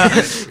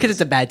it. Because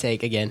it's a bad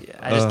take again.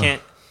 I just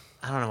can't.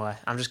 I don't know why.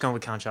 I'm just going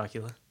with Count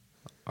Chocula.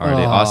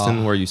 Alrighty,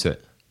 Austin, where you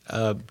sit?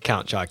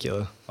 Count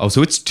Chocula. Oh,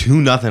 so it's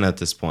 2-0 at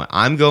this point.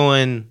 I'm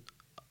going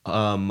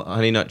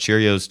Honey Nut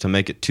Cheerios to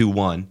make it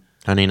 2-1.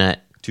 Honey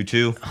nut.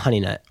 2-2. Honey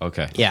Nut.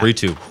 Okay. Yeah.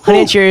 3-2. Honey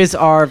Nut Cheerios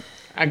are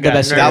the got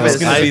best. That was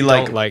nervous. going to I be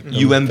like don't like them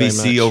very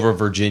UMBC much. over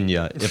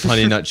Virginia if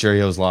Honey Nut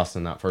Cheerios lost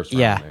in that first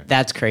round. Yeah, there.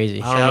 that's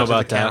crazy. I don't know Shout out to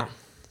about the that. Count.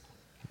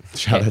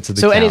 Shout out to the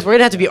So, Count. anyways, we're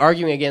gonna have to be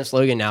arguing against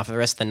Logan now for the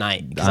rest of the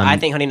night because I I'm-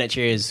 think Honey Nut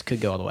Cheerios could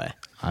go all the way.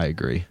 I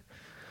agree.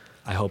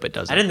 I hope it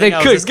doesn't. I didn't They think I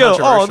was could this go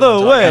all controversial the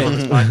until I got way. on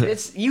this podcast.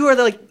 It's you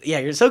are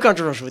you're so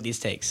controversial with these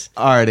takes.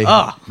 Alrighty.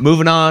 Ah.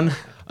 Moving on.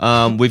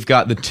 We've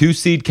got the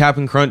 2-seed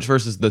Cap'n Crunch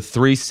versus the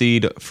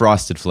 3-seed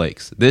Frosted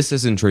Flakes. This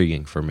is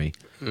intriguing for me.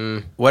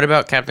 What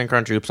about Captain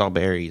Crunch Oops All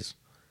Berries?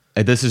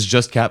 This is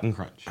just Cap'n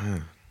Crunch.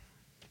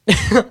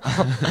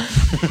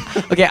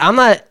 Okay, I'm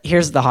not.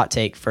 Here's the hot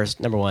take first.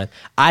 Number one,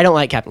 I don't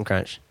like Captain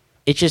Crunch.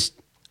 It's just,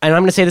 and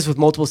I'm gonna say this with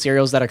multiple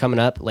cereals that are coming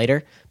up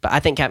later, but I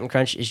think Captain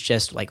Crunch is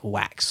just like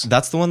wax.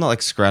 That's the one that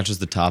like scratches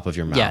the top of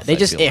your mouth. Yeah, they I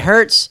just feel it like.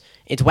 hurts.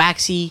 It's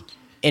waxy,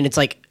 and it's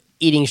like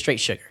eating straight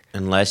sugar.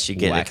 Unless you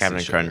get a Waxy Captain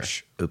sugar.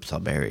 Crunch Oops All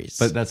Berries.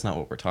 But that's not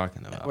what we're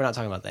talking about. We're not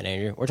talking about that,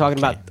 Andrew. We're talking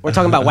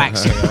about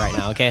wax cereal right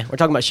now. Okay, we're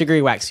talking about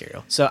sugary wax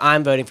cereal. So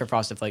I'm voting for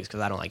Frosted Flakes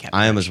because I don't like Captain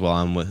I am Crunch. as well.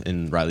 I'm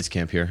in Riley's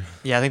camp here.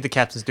 Yeah, I think the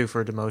captain's due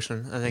for a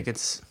demotion. I think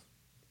it's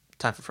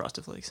time for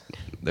Frosted Flakes.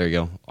 There you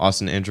go.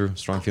 Austin, Andrew,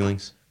 strong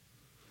feelings?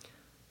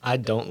 I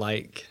don't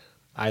like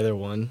either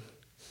one.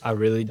 I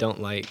really don't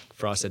like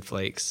Frosted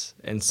Flakes,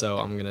 and so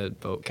I'm gonna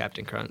vote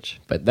Captain Crunch.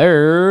 But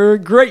they're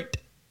great.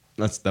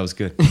 That was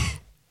good.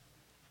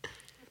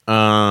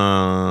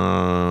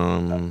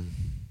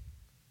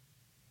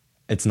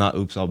 It's not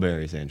Oops All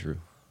Berries, Andrew.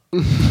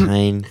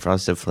 Fine,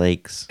 Frosted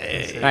Flakes. All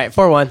right,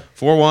 4-1.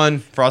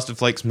 4-1, Frosted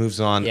Flakes moves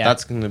on. Yeah.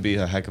 That's going to be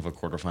a heck of a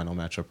quarterfinal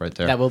matchup right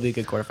there. That will be a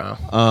good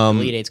quarterfinal.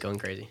 Elite Eight's going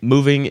crazy.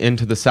 Moving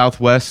into the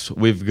Southwest,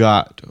 we've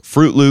got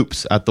Fruit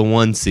Loops at the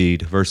 1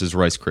 seed versus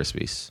Rice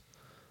Krispies.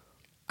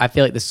 I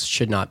feel like this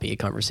should not be a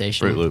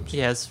conversation. Fruit Loops.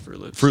 Yeah, it's Fruit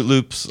Loops. Fruit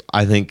Loops,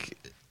 I think,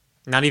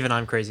 Not even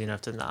I'm crazy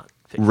enough to not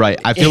pick right.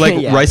 Fruit I feel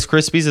like Yeah. Rice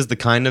Krispies is the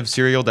kind of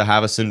cereal to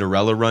have a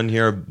Cinderella run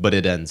here, but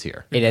it ends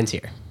here. It ends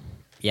here.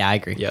 Yeah, I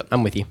agree. Yep.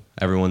 I'm with you.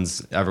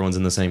 Everyone's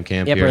in the same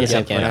camp Yep, here. we're in the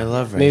same But camp. I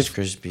love Move. Rice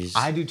Krispies.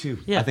 I do too.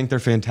 Yeah. I think they're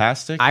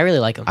fantastic. I really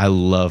like them. I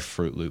love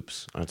Fruit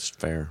Loops. That's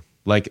fair.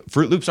 Like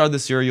Fruit Loops are the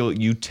cereal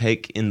you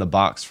take in the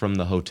box from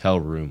the hotel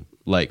room,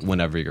 like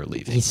whenever you're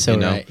leaving. He's so you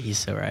know? right. He's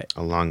so right.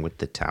 Along with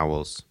the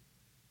towels.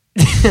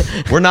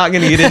 We're not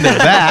going to get into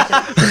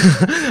that.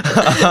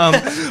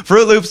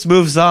 Fruit Loops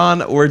moves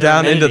on. We're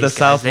down into the Amenities,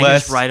 guys. They can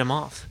Southwest. just write them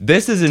off.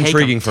 This is Take 'em.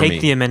 intriguing for Take me.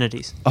 the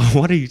amenities. Oh,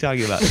 what are you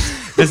talking about?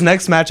 This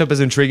next matchup is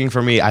intriguing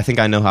for me. I think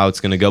I know how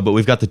it's going to go, but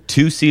we've got the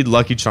 2-seed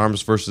Lucky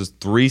Charms versus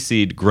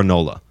 3-seed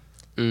Granola.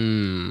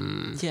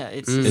 Yeah,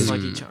 it's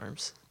Lucky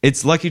Charms.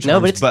 It's Lucky Charms, No,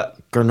 but it's-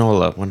 but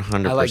Granola,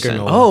 100%. I like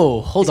granola.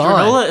 Oh, hold Is on.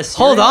 granola a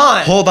Hold cereal?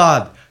 on. hold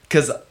on,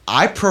 because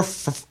I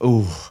prefer.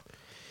 Ooh,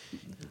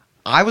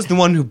 I was the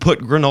one who put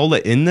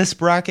granola in this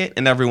bracket,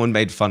 and everyone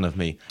made fun of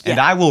me. And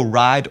Yeah. I will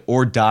ride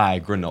or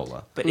die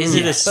granola. But is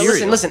it a But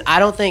cereal? listen, I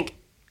don't think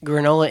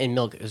granola and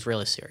milk is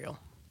really cereal.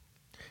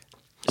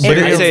 But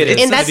I'd say it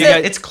is. And that's Have you the-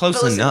 guys- it's close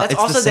but listen, enough. that's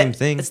It's the also same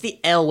thing. It's the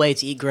L way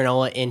to eat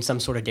granola in some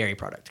sort of dairy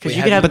product. Because Wait,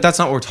 you have could you- have, But that's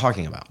not what we're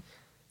talking about.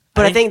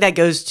 but I think that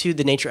goes to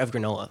the nature of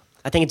granola.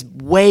 I think it's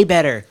way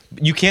better.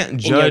 You can't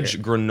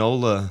judge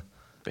granola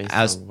Based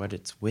as on what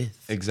it's with.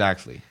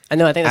 exactly I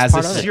know. I think that's as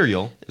part a of it.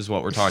 cereal is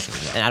what we're talking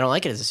about. And I don't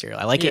like it as a cereal.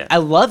 I like Yeah. it. I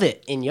love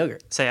it in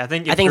yogurt. Say, I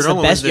think I if think it's the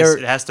granola best is this, yogurt-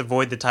 it has to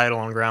void the title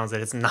on grounds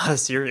that it's not a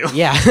cereal.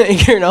 Yeah,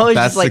 granola is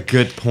That's just like a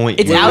good point.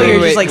 It's Wait, out wait, here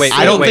wait, just like wait,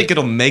 I don't wait. think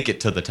it'll make it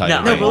to the title.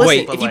 No, No, right? but listen, Wait,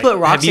 if but you like, put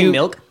rocks have in you-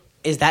 milk,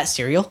 is that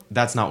cereal?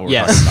 That's not what we're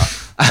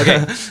Yes. talking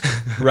about. Okay,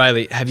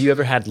 Riley, have you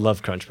ever had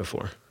Love Crunch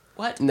before?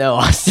 What? No,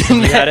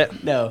 Austin. You had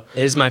it? No.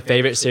 It is my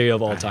favorite cereal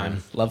of all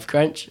time. Love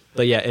Crunch.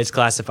 But yeah, it's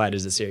classified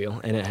as a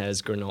cereal, and it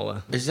has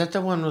granola. Is that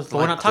the one with But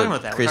we're not talking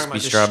about that. We're talking crispy about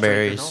just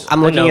strawberries? straight granola.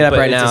 I'm looking know, it up but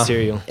right it's a now.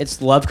 cereal.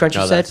 It's Love Crunch.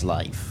 No, You said. that's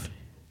life.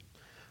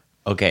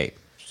 Okay,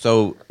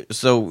 so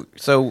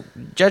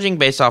judging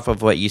based off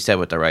of what you said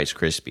with the Rice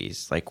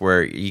Krispies, like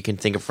where you can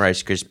think of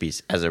Rice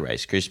Krispies as a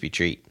Rice Krispie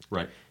treat,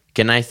 Right.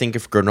 can I think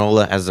of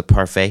granola as a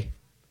parfait?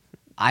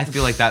 I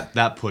feel like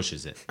that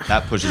pushes it.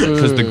 That pushes it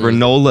because the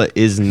granola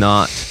is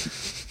not.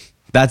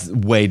 That's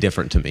way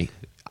different to me.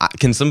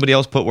 Can somebody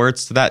else put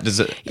words to that? Does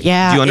it?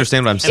 Yeah, Do you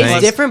understand what I'm saying?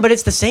 It's different, but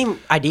it's the same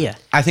idea.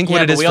 I think Yeah,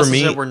 what it but is we for also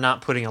me, said we're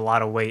not putting a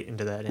lot of weight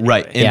into that. Anyway.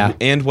 right? And, Yeah.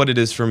 and what it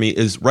is for me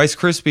is Rice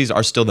Krispies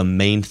are still the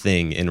main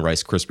thing in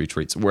Rice Krispie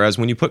treats. Whereas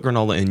when you put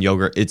granola in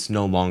yogurt, it's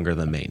no longer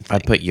the main I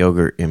thing. put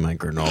yogurt in my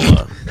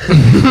granola.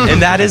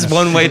 And that is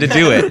one way to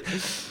do it.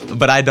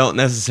 But I don't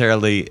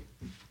necessarily.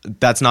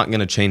 That's not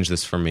going to change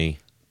this for me.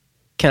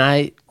 Can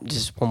I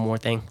just one more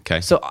thing? 'Kay.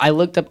 So I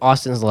looked up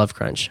Austin's Love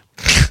Crunch.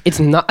 It's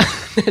not.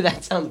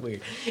 That sounds weird.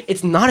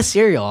 It's not a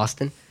cereal,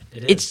 Austin.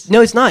 It's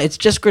no, it's not. It's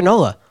just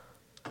granola.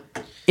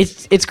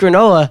 It's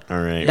granola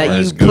All right, that what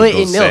you does put Google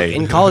in milk say?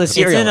 and call it a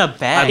cereal. in a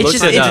bag. It's Look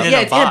just it up. it's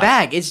in a box.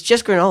 bag. It's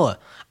just granola.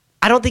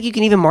 I don't think you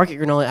can even market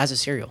granola as a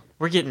cereal.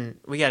 We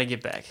got to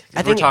get back. I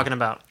We're think- talking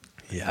about.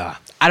 Yeah.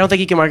 I don't think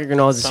you can market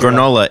granola as a cereal.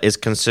 Granola is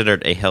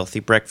considered a healthy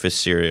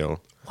breakfast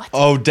cereal.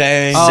 Oh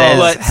dang. Says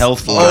what?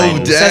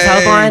 Healthline. Oh, Says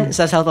dang. Healthline.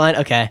 Says Healthline.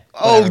 Okay.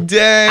 Oh whatever.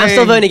 dang. I'm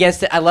still voting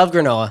against it. I love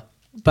granola,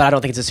 but I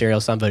don't think it's a cereal,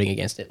 so I'm voting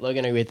against it.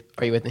 Logan, are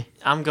you with me?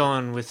 I'm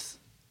going with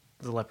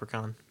the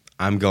leprechaun.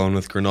 I'm going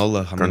with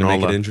granola. I'm going to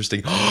make Granola. it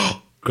interesting.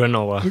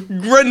 Granola.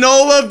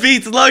 Granola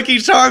beats Lucky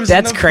Charms.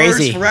 That's in the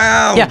crazy. First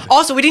round. Yeah.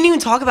 Also, we didn't even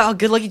talk about how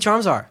good Lucky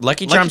Charms are.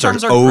 Lucky Lucky Charms,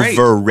 Charms are, are great.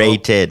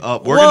 overrated.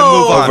 We're gonna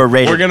move on.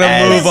 Overrated We're gonna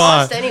as- move They on.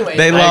 lost anyway.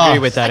 They I lost. I agree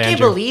with that, I can't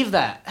Andrew. believe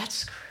that.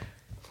 That's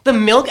the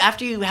milk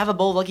after you have a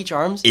bowl of Lucky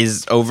Charms.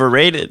 Is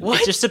overrated.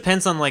 What? It just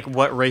depends on like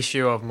what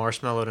ratio of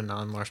marshmallow to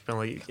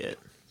non-marshmallow you get.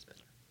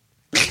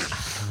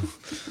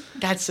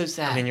 That's so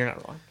sad. I mean, you're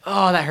not wrong.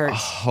 Oh, that hurts.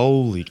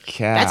 Holy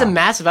cow. That's a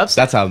massive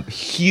upset. That's a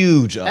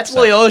huge upset. That's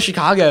Loyola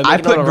Chicago. I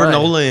making put it on a run.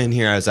 granola in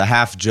here as a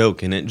half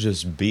joke, and it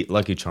just beat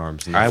Lucky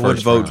Charms. in the I would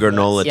first vote round.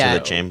 granola Yeah. to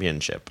the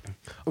championship.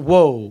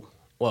 Whoa.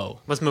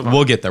 Let's move on.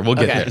 We'll get there. We'll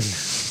get Okay.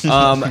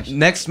 there.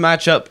 Next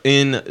matchup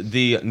in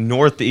the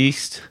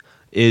Northeast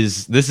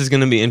is this is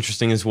going to be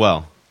interesting as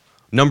well.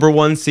 Number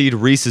 1 seed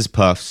Reese's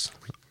Puffs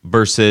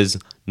versus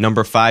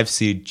number 5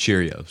 seed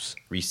Cheerios.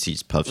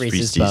 Reese's Puffs. Reese's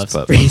Reese's Puffs.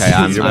 Puffs. Reese's Okay,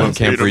 I'm Puffs.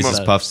 Camp Eat 'em Reese's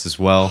up. Puffs as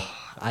well.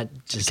 I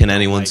just Can don't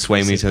anyone like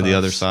sway me Reese's to the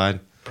other Puffs. side?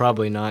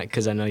 Probably not,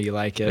 because I know you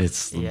like it.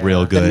 It's Yeah.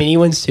 real The good. mini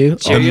ones too. The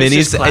Cheerios minis,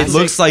 is it classic.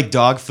 looks like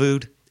dog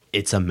food.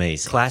 It's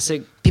amazing.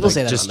 Classic. People like,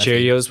 say that just about my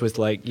food. Cheerios with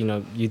like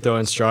you throw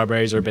in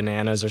strawberries or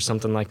bananas or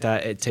something like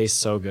that. It tastes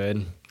so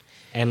good,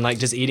 and like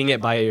just eating it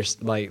by your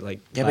like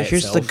Yeah, by but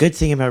here's the itself, good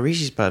thing about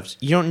Reese's Puffs.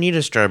 You don't need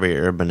a strawberry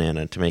or a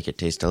banana to make it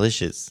taste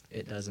delicious.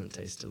 It doesn't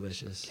taste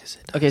delicious.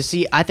 Okay,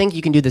 see, I think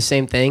you can do the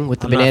same thing with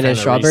the I'm not a banana fan and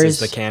of strawberries.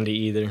 Reese's, the candy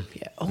either.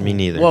 Me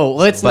neither. Whoa,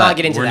 let's But not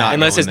get into we're that. not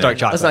Unless going it's dark there.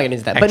 chocolate. Let's not get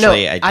into that. Actually, but I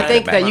no, I tried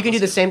think it that back. you can do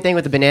the same thing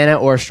with the banana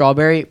or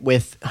strawberry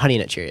with Honey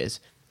Nut Cheerios.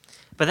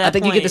 But I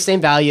think you get the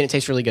same value and it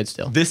tastes really good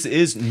still. This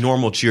is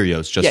normal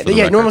Cheerios, just Yeah, for the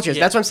yeah, record. normal Cheerios. Yeah.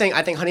 That's what I'm saying.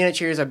 I think Honey Nut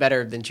Cheerios are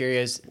better than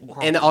Cheerios,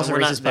 and Well, also we're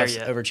not Reese's there Puffs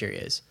yet. over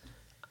Cheerios.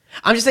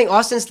 I'm just saying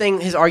Austin's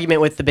thing, his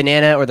argument with the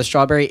banana or the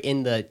strawberry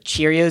in the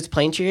Cheerios,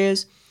 plain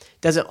Cheerios,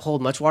 doesn't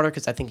hold much water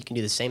because I think you can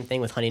do the same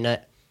thing with Honey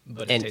Nut.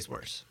 But And- it tastes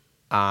worse.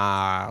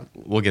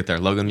 We'll get there.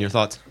 Logan, your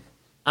thoughts?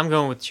 I'm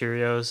going with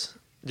Cheerios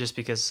just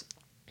because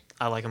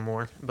I like them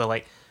more. But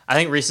like, I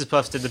think Reese's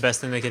Puffs did the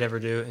best thing they could ever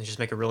do, and just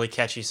make a really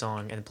catchy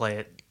song and play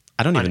it.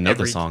 I don't On even know the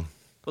every- song.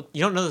 Well,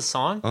 you don't know the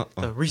song?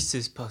 Uh-uh. The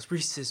Reese's Puffs,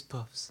 Reese's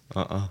Puffs. Eat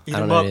I don't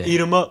them know up, either. eat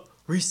them up.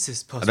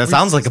 Reese's Puffs. That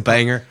sounds like a Reese's Puffs.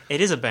 banger.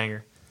 It is a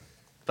banger.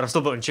 But I'm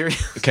still voting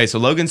Cheerios. Okay, so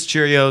Logan's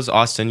Cheerios,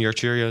 Austin, your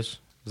Cheerios.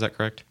 Is that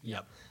correct?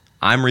 Yep.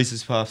 I'm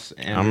Reese's Puffs,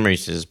 and I'm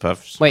Reese's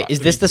Puffs. Wait, is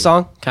this the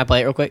song? Can I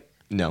play it real quick?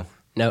 no.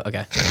 No?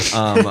 Okay.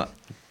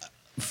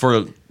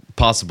 For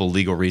possible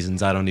legal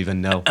reasons, I don't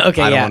even know.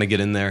 Okay, I don't yeah. want to get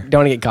in there. Don't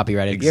want to get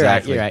copyrighted.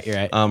 Exactly. You're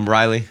right.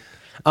 Riley.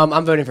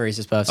 I'm voting for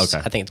Reese's Puffs.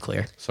 Okay. I think it's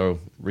clear. So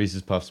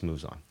Reese's Puffs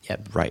moves on.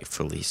 Yep.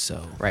 Rightfully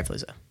so. Rightfully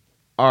so.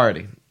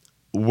 Alrighty.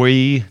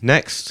 We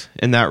next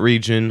in that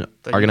region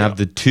There are you gonna go. have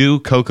the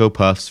 2 Cocoa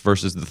Puffs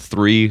versus the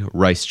 3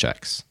 Rice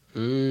Checks.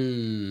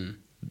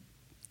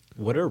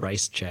 What are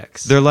rice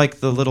checks? They're like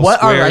the little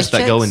What are squares Rice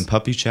that go Chex? in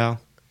puppy chow.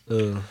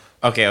 Ugh.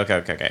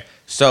 Okay.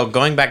 So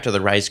going back to the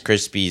Rice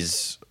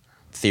Krispies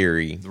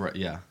theory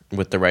Yeah.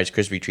 with the Rice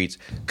Krispie treats,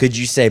 could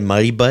you say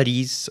Muddy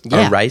Buddies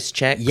Yeah. or Rice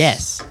Checks?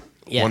 Yes.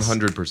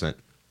 100%.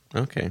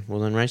 Okay, well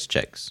then Rice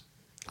Checks.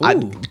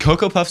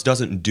 Cocoa Puffs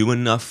doesn't do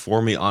enough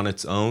for me on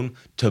its own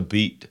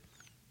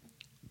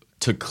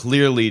to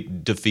clearly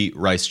defeat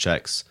Rice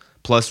Chex.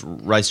 Plus,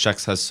 Rice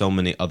Chex has so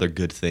many other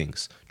good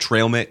things.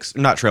 Chex Mix.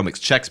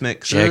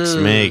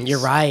 Chex Mix. You're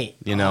right.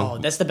 You know? Oh,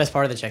 that's the best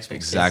part of the Chex Mix.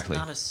 Exactly.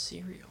 Not a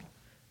cereal.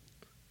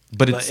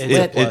 But But it's it's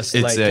a it, plus,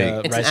 it's like a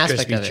It's an Rice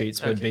aspect of Krispie it.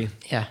 treats would be.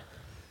 Yeah.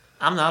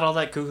 I'm not all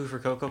that cuckoo for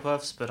Cocoa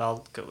Puffs, but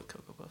I'll go with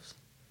Cocoa Puffs.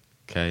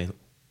 okay.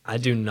 I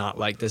do not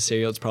like this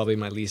cereal. It's probably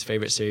my least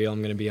favorite cereal.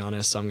 I'm gonna be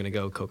honest. So I'm gonna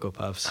go Cocoa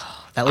Puffs.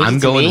 That leaves I'm it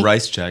to going me.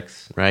 Rice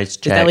Chex. Rice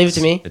Checks. Does that leave it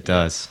to me? It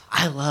does.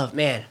 I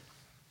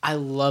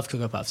love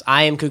Cocoa Puffs.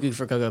 I am cuckoo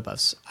for Cocoa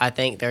Puffs. I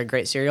think they're a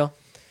great cereal.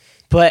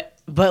 But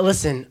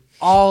listen,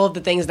 all of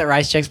the things that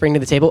Rice Chex bring to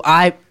the table,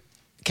 can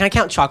I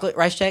count chocolate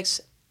Rice Chex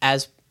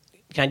as?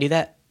 Can I do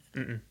that?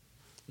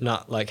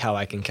 Not like how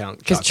I can count.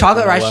 Because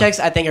chocolate Rice granola. Chex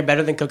I think are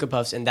better than Cocoa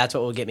Puffs, and that's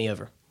what will get me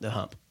over the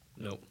hump.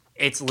 Nope.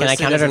 It's Can I listed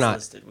count it as or it's not?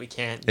 listed. We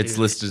can't. It's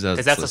listed as because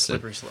it's that's a listed.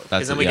 slippery slope.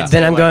 That's 'Cause then it, we yeah. can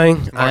Then say, I'm like, going.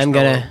 I'm marshmallow,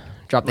 gonna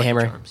drop the Lucky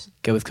hammer. Charms.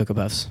 Go with Cocoa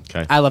Puffs.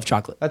 Okay. I love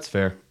chocolate. That's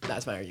fair.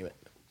 That's my argument.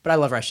 But I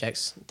love rice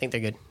checks. I think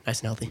they're good, nice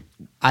and healthy.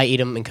 I eat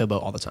them in Kobo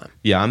all the time.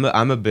 Yeah,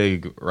 I'm a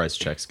big Rice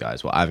Chex guy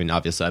as well. I mean,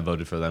 obviously I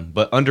voted for them,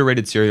 but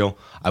underrated cereal.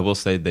 I will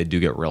say they do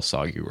get real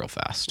soggy real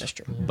fast. That's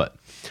true. But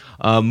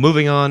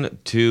moving on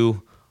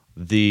to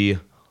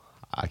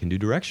I can do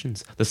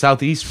directions. The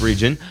Southeast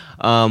region.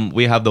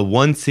 We have the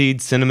 1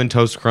 seed Cinnamon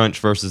Toast Crunch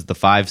versus the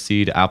 5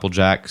 seed Apple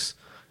Jacks.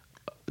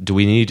 Do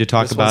we need to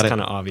talk This about one's it?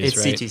 kind of obvious,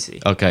 It's right?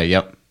 CTC. Okay.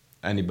 Yep.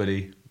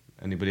 Anybody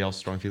else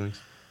strong feelings?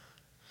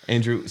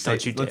 Andrew, say,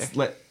 Don't you let's dare.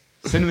 let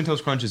Cinnamon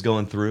Toast Crunch is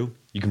going through.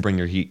 You can bring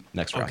your heat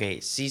next round. Okay,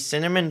 see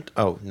cinnamon.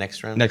 Oh,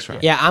 next round. Next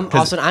round. Yeah, I'm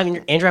 'Cause- also.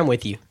 Andrew. I'm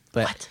with you.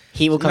 But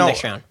he will come No.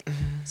 next round.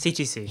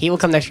 CTC. He will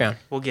come next round.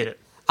 We'll get it.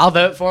 I'll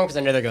vote for him because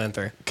I know they're going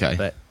through. Okay.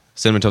 But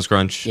Cinnamon Toast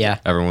Crunch. Yeah.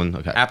 Everyone.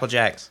 Okay. Apple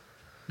Jacks.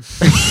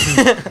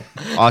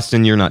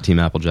 Austin, you're not Team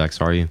Apple Jacks,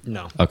 are you?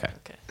 No. Okay.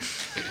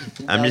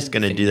 I'm just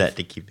gonna do that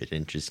to keep it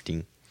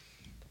interesting.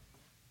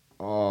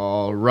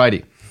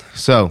 Alrighty.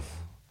 So,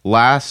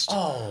 last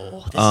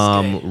oh, this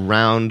is good.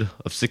 round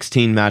of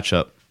 16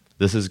 matchup.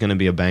 This is going to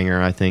be a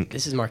banger, I think.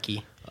 This is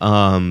marquee.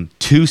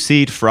 2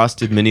 seed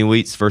Frosted Mini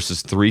Wheats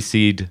versus 3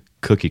 seed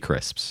Cookie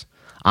Crisps.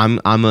 I'm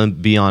gonna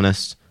be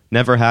honest.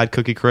 Never had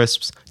Cookie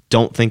Crisps.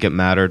 Don't think it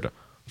mattered.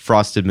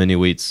 Frosted Mini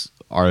Wheats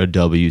are a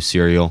W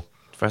cereal.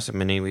 Frosted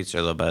Mini Wheats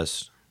are the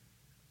best.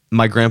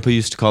 My grandpa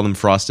used to call them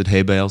frosted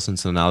hay bales, and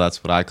so now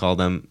that's what I call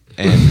them.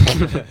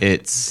 And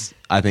it's,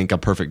 I think, a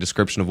perfect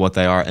description of what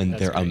they are, and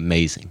they're great.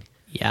 amazing.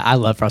 Yeah, I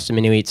love Frosted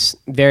Mini Wheats.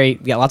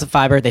 Got lots of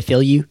fiber. They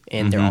fill you,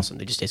 and they're awesome.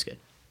 They just taste good.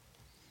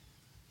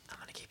 I'm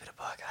gonna keep it a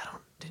buck.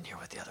 Didn't hear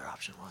what the other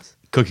option was.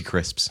 Cookie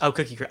Crisps.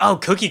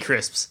 Cookie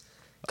Crisps.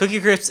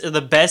 Cookie Crisps are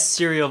the best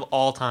cereal of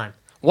all time.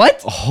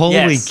 What? Holy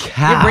Yes.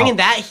 cow. You're bringing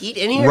that heat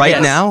in here? right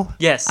Yes. now?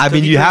 Yes, I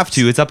mean, Cookie you have Crisps.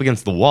 to. It's up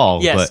against the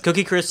wall. Yes, But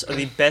Cookie Crisps are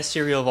the best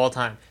cereal of all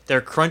time.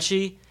 They're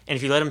crunchy, and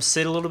if you let them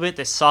sit a little bit,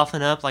 they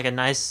soften up like a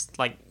nice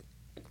cookie?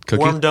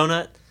 warm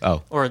donut.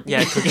 Oh. Or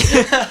yeah, cookie.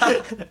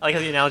 I like how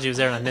the analogy was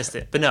there and I missed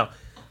it. But no,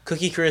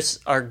 Cookie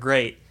Crisps are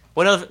great.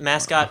 What other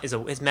mascot is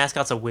his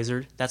mascot's a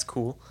wizard? That's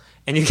cool.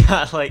 And you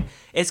got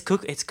it's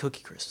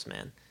Cookie Crisps,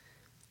 man.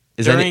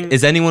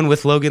 Is anyone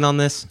with Logan on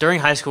this? During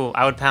high school,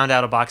 I would pound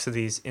out a box of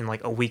these in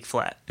a week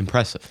flat.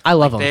 Impressive. I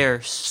love them.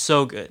 They're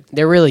so good.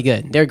 They're really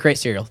good. They're a great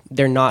cereal.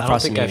 They're not I don't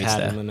Frosted think Mini I've Wheats,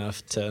 had though. them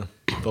enough to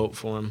vote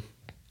for them.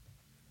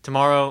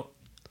 Tomorrow,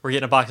 we're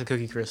getting a box of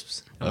Cookie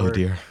Crisps. And Oh, we're-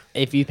 dear.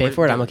 If you pay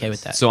for it, I'm okay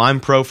with that. So I'm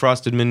pro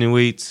Frosted Mini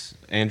Wheats.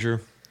 Andrew,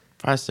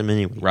 Frosted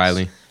Mini Wheats.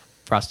 Riley,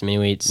 Frosted Mini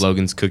Wheats.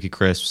 Logan's Cookie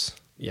Crisps.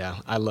 Yeah,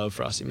 I love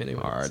Frosty Mini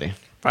Wheats. Alrighty.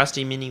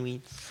 Frosty Mini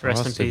Wheats. Rest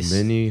in Frosted peace.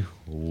 Mini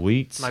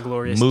Wheats. My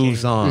glorious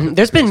moves king. on.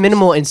 There's been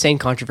minimal insane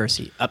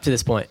controversy up to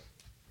this point.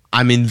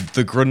 I mean,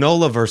 the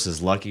granola versus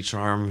Lucky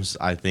Charms,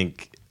 I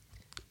think,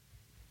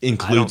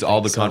 includes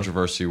all the think so.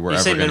 controversy we're You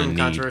ever say going to minimum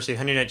need. controversy.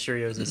 Honey Nut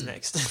Cheerios is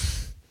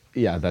next.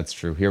 Yeah, that's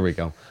true. Here we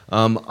go.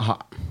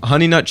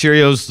 Honey Nut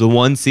Cheerios, the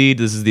 1 seed.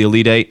 This is the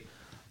Elite 8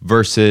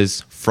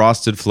 versus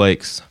Frosted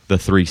Flakes, the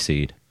 3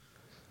 seed.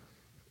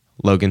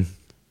 Logan,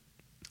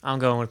 I'm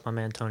going with my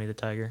man Tony the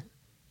Tiger.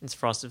 It's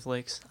Frosted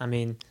Flakes. I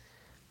mean,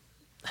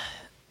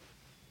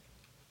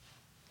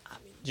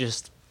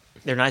 just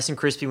they're nice and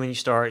crispy when you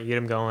start. You get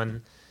them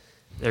going.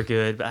 They're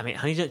good. But I mean,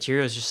 Honey Nut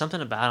Cheerios, just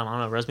something about them. I don't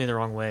know. It rubs me the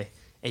wrong way.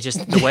 It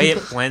just the way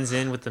it blends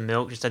in with the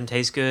milk just doesn't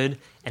taste good.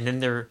 And then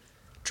they're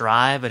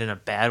dry, but in a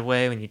bad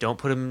way when you don't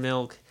put them in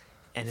milk.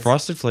 And it's,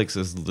 Frosted Flakes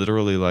is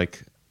literally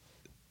like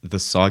the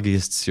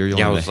soggiest cereal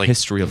Yeah, it in was the like-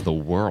 history of the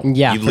world.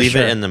 Yeah, you for leave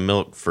sure. it in the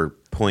milk for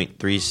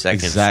 0.3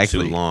 seconds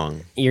Exactly. too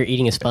long. You're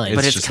eating a sponge. but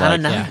it's it's just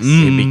kind of like- nice.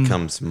 It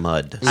becomes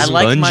mud. I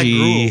like my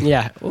Spongy. gruel.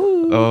 yeah.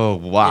 Ooh. Oh,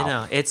 wow. You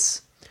know,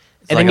 it's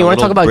And Like then you a want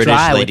to talk little about British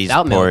dry lady's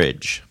without milk.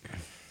 porridge.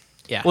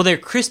 Yeah. well, they're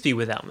crispy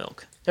without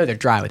milk. No, they're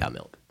dry without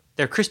milk.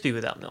 They're crispy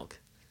without milk.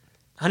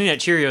 Honey Nut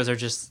Cheerios are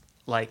just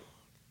like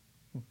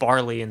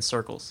barley in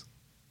circles.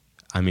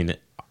 I mean,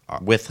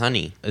 With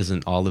honey.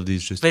 isn't all of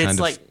these just But kind it's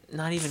of like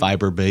not even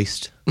fiber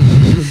based?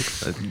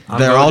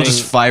 They're all just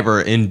voting-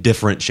 fiber in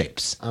different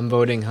shapes. I'm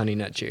voting Honey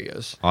Nut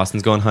Cheerios.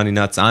 Austin's going Honey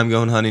Nuts. I'm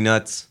going Honey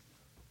Nuts.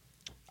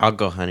 I'll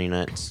go Honey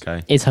Nuts.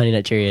 Okay. It's Honey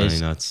Nut Cheerios. Honey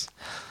Nuts.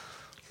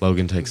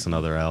 Logan takes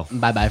another L.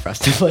 Bye bye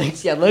Frosted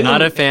Flakes. Yeah, Logan.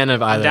 Not a fan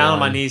of either. I'm down on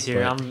my one, knees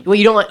here. but I'm Well,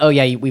 you don't want. Oh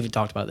yeah, we've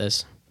talked about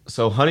this.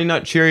 So Honey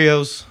Nut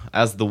Cheerios,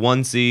 as the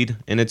 1 seed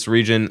in its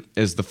region,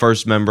 is the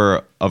first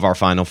member of our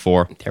Final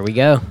Four. There we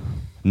go.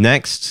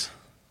 Next,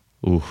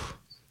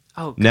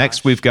 Next,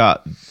 gosh. we've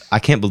got. I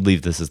can't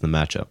believe this is the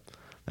matchup,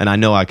 and I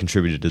know I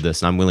contributed to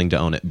this, and I'm willing to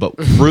own it. But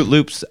Fruit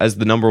Loops as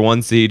the number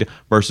 1 seed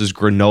versus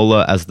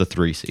Granola as the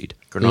 3 seed.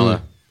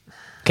 Granola.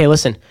 Okay,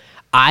 listen.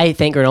 I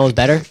think granola's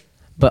better,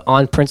 but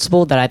on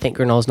principle that I think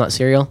granola's not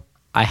cereal,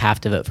 I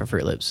have to vote for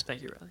Fruit Loops.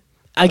 Thank you, Riley.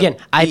 Again,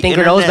 I The think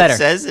granola's internet better.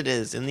 says it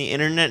is, and the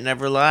internet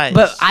never lies.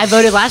 But I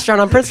voted last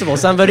round on principle,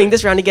 so I'm voting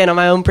this round again on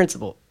my own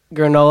principle.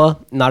 Granola,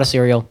 not a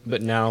cereal.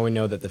 But now we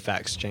know that the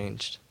facts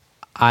changed.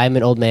 I'm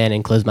an old man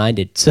and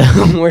closed-minded, so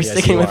we're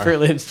sticking you with are. Fruit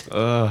Loops.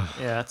 Yeah,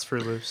 that's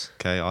Fruit Loops.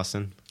 Okay,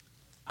 Austin.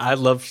 I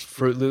loved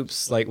Fruit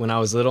Loops like when I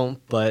was little,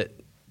 but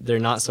they're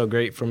not so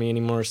great for me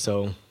anymore.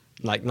 So,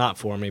 like, not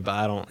for me, but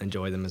I don't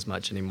enjoy them as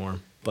much anymore.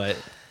 But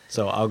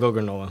so I'll go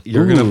granola.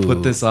 You're gonna Ooh.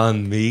 put this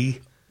on me?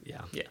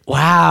 Yeah.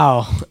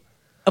 Wow.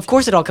 Of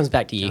course, it all comes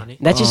back to you. Johnny?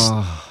 That's just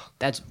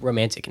that's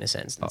romantic in a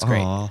sense. That's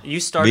great. Aw. You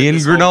started Me and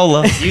this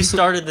granola. Whole, you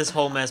started this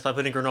whole mess by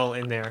putting granola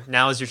in there.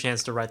 Now is your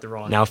chance to right the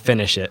wrong. Now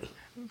finish it.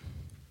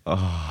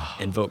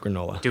 And vote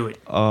granola. Do it.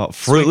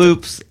 Fruit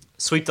Loops.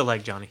 Sweep the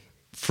leg, Johnny.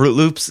 Fruit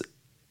Loops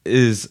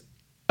is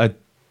a.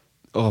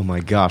 Oh my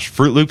gosh,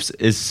 Fruit Loops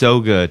is so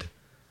good.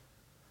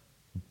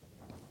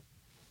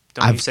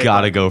 Don't you I've say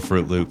got to that. go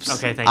Fruit Loops.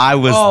 Okay, thank you. I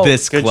was Oh,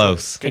 this good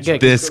close. choice. Okay,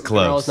 good. This Granola's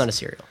close. not a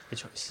cereal. Good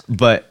choice.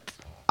 But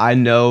I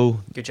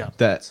know Good job.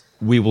 that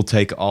we will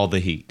take all the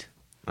heat.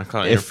 I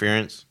call it If-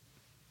 interference.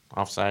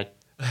 Offside.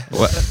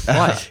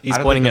 What? He's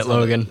pointing at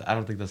Logan. I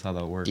don't think that's how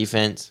that works.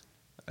 Defense.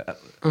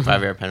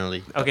 5-yard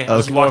penalty. Okay, That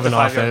was let's more walk of an the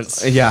 5 yards.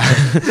 offense.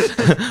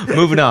 Yeah.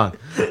 Moving on.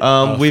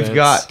 We've Offense.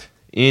 got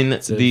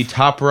in the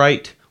top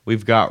right,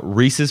 we've got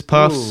Reese's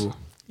Puffs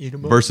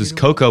versus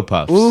Cocoa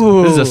Puffs.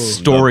 Ooh. This is a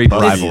storied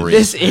This- rivalry.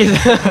 This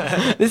is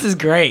this is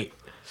great.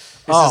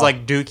 This Oh. is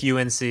like Duke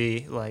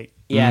UNC. Like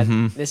Yeah,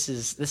 Mhm. this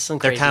is some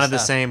they're crazy kind of the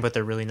stuff. same, but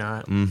they're really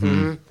not.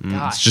 Mm, It's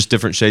Gosh. just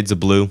different shades of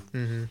blue,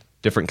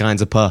 different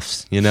kinds of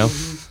puffs, you know?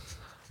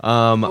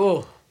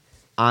 Ooh.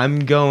 I'm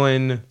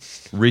going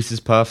Reese's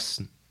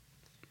Puffs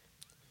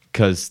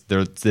because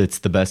it's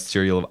the best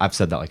cereal. I've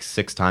said that like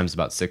 6 times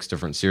about 6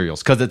 different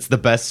cereals because it's the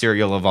best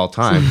cereal of all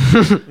time.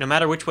 No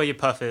matter which way you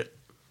puff it,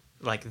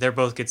 like they're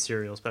both good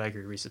cereals. But I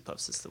agree, Reese's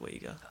Puffs is the way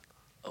you go.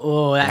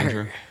 Oh, that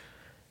hurt.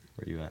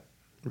 Where you at?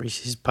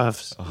 Reese's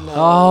Puffs.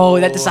 Oh,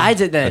 that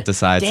decides it then. That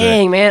decides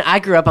Dang, it. man, I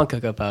grew up on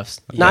Cocoa Puffs.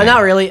 No,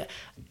 not really.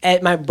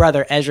 My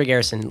brother Ezra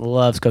Garrison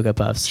loves Cocoa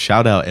Puffs.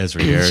 Shout out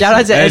Ezra Garrison. Shout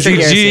out to Ezra G.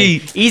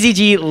 Garrison. Easy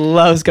G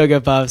loves Cocoa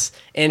Puffs,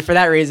 and for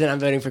that reason, I'm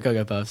voting for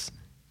Cocoa Puffs.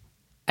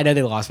 I know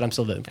they lost, but I'm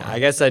still voting for them. I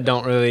guess it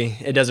doesn't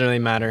really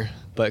matter.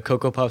 But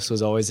Cocoa Puffs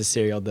was always a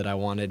cereal that I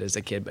wanted as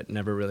a kid, but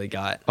never really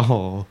got.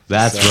 Oh,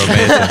 that's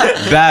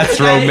romantic. That's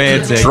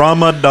romantic.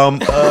 Drama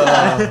dump.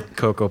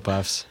 Cocoa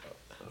Puffs.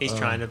 He's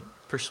trying to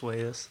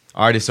persuade us.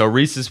 Alrighty, so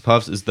Reese's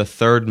Puffs is the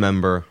 3rd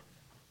member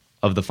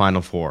of the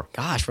Final 4.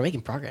 Gosh, we're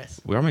making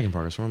progress. We are making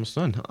progress. We're almost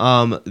done.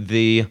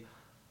 The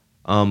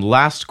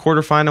last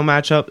quarterfinal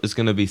matchup is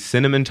going to be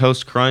Cinnamon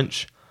Toast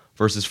Crunch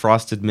versus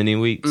Frosted Mini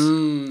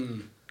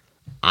Wheats.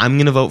 I'm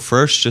going to vote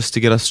first just to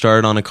get us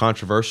started on a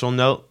controversial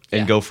note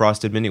and Yeah. go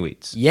Frosted Mini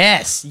Wheats.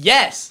 Yes,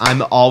 yes.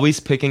 I'm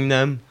always picking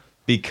them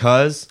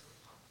because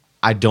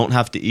I don't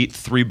have to eat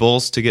 3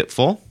 bowls to get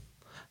full.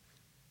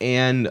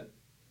 And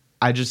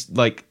I just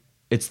like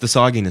it's the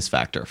sogginess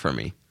factor for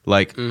me.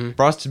 Like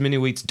Frosted Mini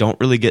Wheats don't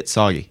really get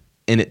soggy.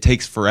 And it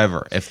takes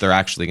forever if they're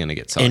actually going to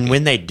get soggy. And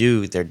when they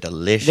do, they're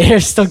delicious. They're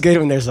still good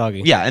when they're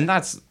soggy. Yeah,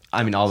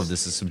 and all of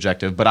this is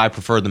subjective, but I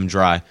prefer them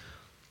dry.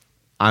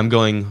 I'm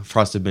going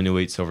Frosted Mini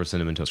Wheats over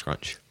Cinnamon Toast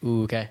Crunch.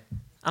 Ooh, okay.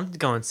 I'm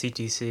going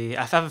CTC.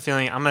 I have a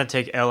feeling I'm going to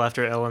take L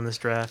after L in this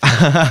draft.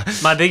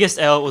 My biggest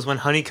L was when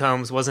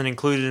Honeycombs wasn't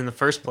included in the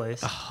first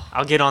place.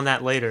 I'll get on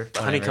that later.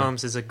 But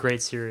Honeycombs is a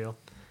great cereal.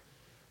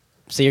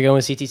 So you're going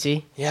with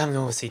CTC? Yeah, I'm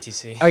going with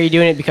CTC. Are you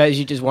doing it because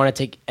you just want to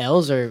take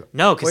L's or?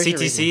 No, because Where's your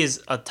CTC reason?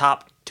 is a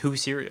top 2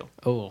 cereal.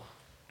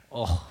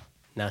 Oh,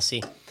 now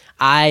see,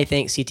 I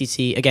think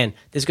CTC again.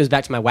 This goes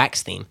back to my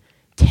wax theme.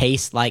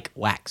 Tastes like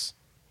wax.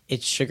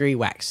 It's sugary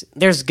wax.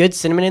 There's good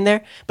cinnamon in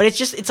there, but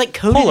it's like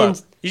coated Hold in. up.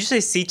 Did you say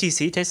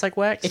CTC tastes like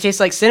wax? It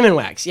tastes like cinnamon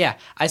wax. Yeah,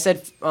 I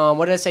said.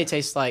 What did I say?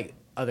 Tastes like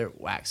other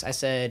wax. I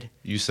said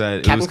You said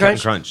it Captain was Crunch.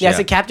 Captain Crunch. Yeah, I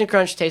said Captain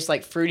Crunch tastes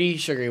like fruity,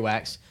 sugary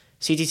wax.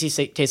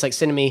 CTC tastes like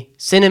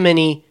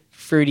cinnamony,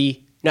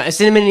 fruity. No, a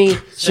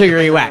cinnamony,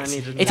 sugary wax.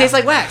 It tastes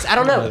like wax. I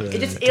don't know. It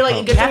goes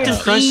on your Captain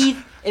Crunch- teeth,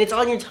 and it's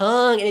on your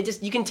tongue, and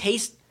you can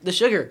taste the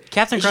sugar.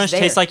 Captain It's Crunch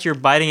just tastes there. like you're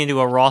biting into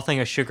a raw thing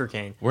of sugar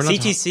cane. We're not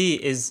CTC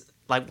is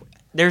like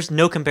there's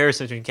no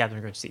comparison between Captain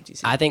Crunch and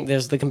CTC. I think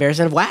there's the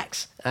comparison of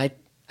wax. I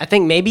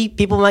think maybe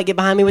people might get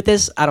behind me with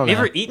this. I don't Have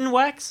know. you ever eaten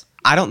wax?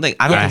 I don't think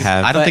I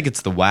have. I don't But- think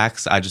it's the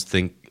wax. I just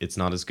think it's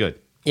not as good.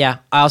 Yeah,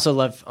 I also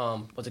love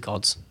what's it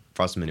called?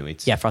 Frosted Mini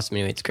Wheats. Yeah, Frosted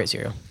Mini Wheats, great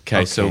cereal.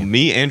 Okay, so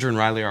me, Andrew, and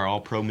Riley are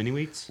all pro Mini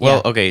Wheats.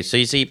 Well, Yeah. okay, so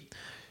you see,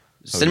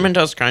 Cinnamon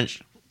Toast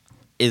Crunch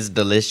is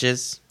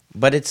delicious,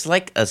 but it's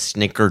like a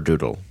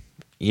snickerdoodle.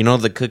 You know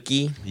the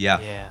cookie? Yeah.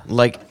 Yeah.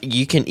 Like,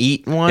 you can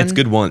eat one. It's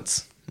good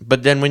once.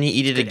 But then when you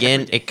eat it good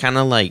again, every day. it kind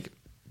of like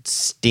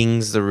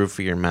stings the roof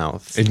of your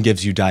mouth. It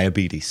gives you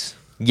diabetes.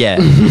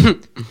 Yeah.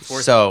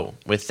 So,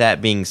 with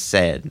that being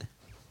said,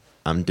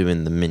 I'm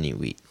doing the mini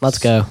wheat. Let's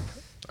go.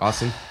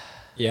 Awesome.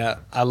 Yeah,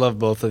 I love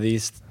both of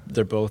these.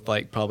 They're both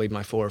like probably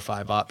my 4 or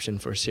 5 option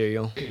for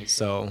cereal.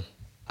 So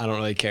I don't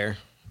really care.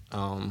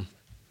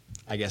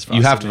 I guess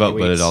You have to Frosted vote,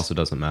 Mini but it Wheats. also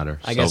doesn't matter.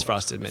 I guess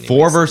Frosted Mini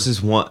 4 Wheats.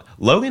 versus 1.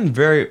 Logan,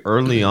 very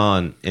early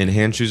on in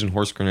Hand Shoes and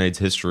Horse Grenades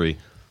history,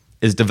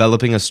 is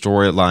developing a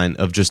storyline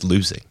of just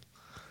losing.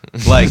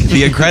 Like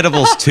the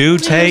Incredibles 2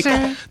 take,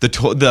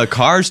 the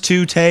Cars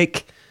 2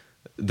 take,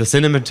 the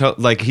cinnamon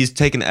like he's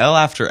taken L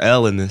after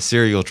L in the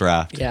cereal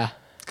draft. Yeah.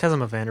 Because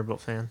I'm a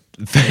Vanderbilt fan.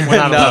 Fair We're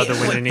not enough. allowed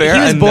to win any. Fair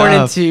He was born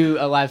enough. into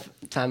a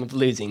lifetime of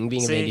losing,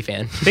 being See, a Vandy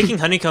fan. Picking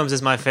honeycombs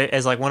as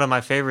as like one of my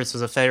favorites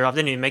was a failure. I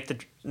didn't even make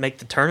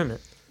the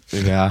tournament.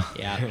 Yeah.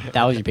 Yeah,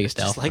 that was your biggest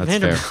L. Just like That's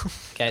Vanderbilt.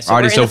 Okay, so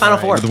Alrighty, we're in the final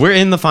four. We're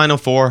in the final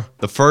four.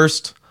 The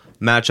first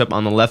matchup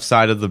on the left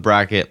side of the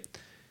bracket.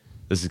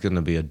 This is going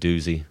to be a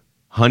doozy.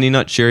 Honey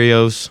Nut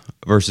Cheerios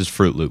versus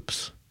Fruit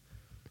Loops.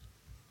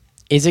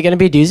 Is it going to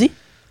be a doozy?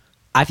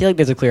 I feel like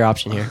there's a clear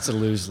option here. It's a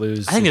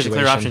lose-lose. I think there's a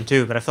clear option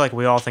too, but I feel like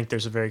we all think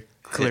there's a very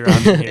clear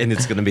option here. And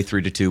it's going to be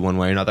 3-2 one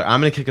way or another. I'm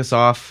going to kick us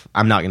off.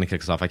 I'm not going to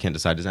kick us off. I can't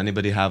decide. Does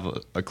anybody have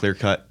a clear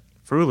cut?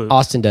 Fruit Loops.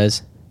 Austin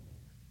does.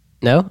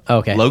 No? Oh,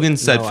 okay. Logan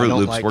said No, I Fruit don't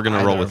Loops. like We're going to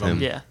either roll of with them.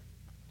 him. Yeah.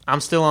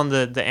 I'm still on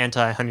the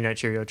anti Honey Nut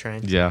Cheerio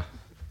train. Yeah.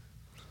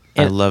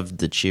 I And- love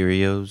the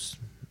Cheerios,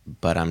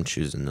 but I'm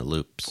choosing the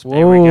Loops.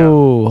 There we go.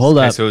 Whoa, hold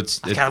Okay, up. so it's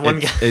got one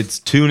guy. it's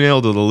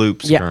 2-0 to the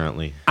Loops Yeah.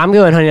 currently. I'm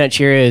going Honey Nut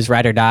Cheerios,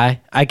 ride or die.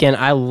 Again,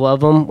 I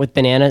love them with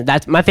banana.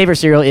 That's my favorite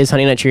cereal is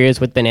Honey Nut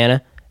Cheerios with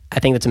banana. I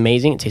think that's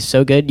amazing. It tastes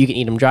so good. You can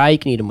eat them dry. You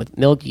can eat them with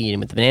milk. You can eat them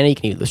with banana. You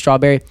can eat them with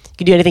strawberry. You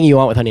can do anything you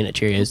want with Honey Nut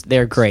Cheerios.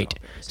 They're great.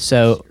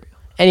 So,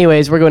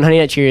 anyways, we're going Honey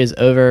Nut Cheerios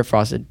over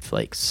Frosted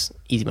Flakes.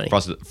 Easy money.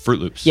 Frosted Fruit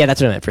Loops. Yeah, that's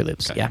what I meant. Fruit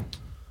Loops. Okay.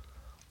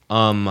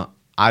 Yeah.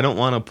 I don't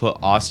want to put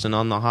Austin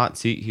on the hot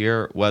seat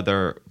here,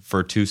 whether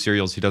for two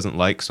cereals he doesn't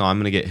like, so I'm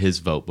going to get his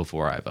vote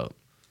before I vote.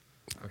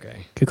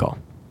 Okay. Good call.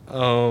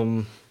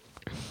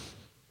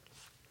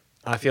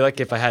 I feel like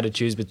if I had to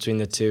choose between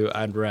the two,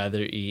 I'd rather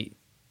eat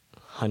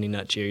Honey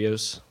Nut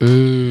Cheerios.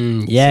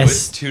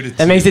 Yes. it's 2-2.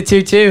 That makes it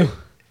 2-2.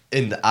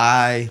 And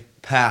I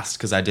passed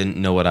because I didn't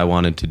know what I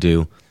wanted to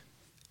do,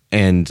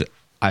 and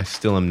I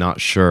still am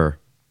not sure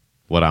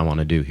what I want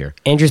to do here.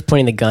 Andrew's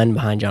pointing the gun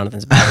behind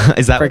Jonathan's back.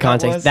 Is that For what that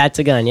context, was? that's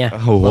a gun, yeah. Oh,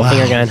 Little wow.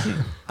 finger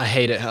gun. I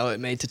hate it how it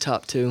made to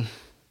top two.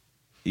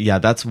 Yeah,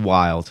 that's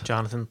wild.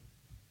 Jonathan,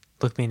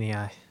 look me in the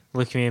eye.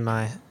 Look me in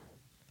my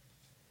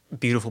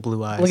beautiful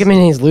blue eyes. Look at me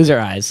in his loser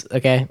eyes,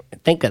 okay?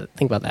 Think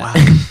about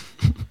that.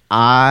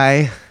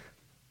 I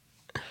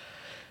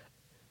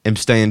am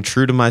staying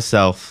true to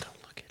myself.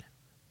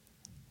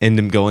 And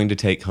am going to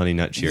take Honey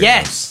Nut Cheerios.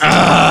 Yes!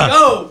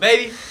 Go,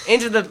 baby!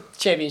 Into the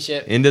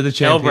championship. Into the L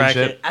championship.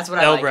 bracket. That's what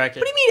I L like.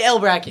 bracket. What do you mean L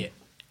bracket?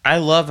 I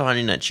love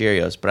Honey Nut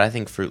Cheerios, but I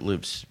think Fruit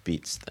Loops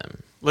beats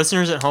them.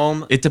 Listeners at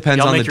home, It depends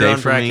y'all on make the your day own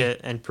for me. bracket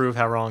and prove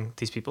how wrong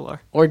these people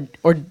are. Or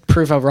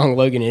prove how wrong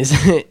Logan is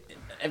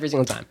every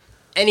single time.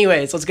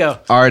 Anyways, let's go.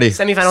 Alrighty.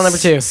 Semifinal number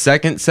 2.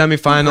 Second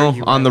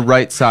semifinal on the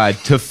right side.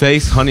 To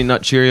face Honey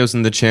Nut Cheerios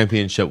in the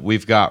championship,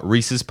 we've got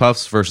Reese's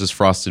Puffs versus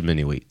Frosted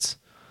Mini Wheats.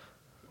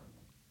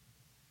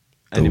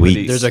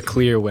 Anybody- There's a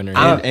clear winner.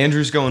 And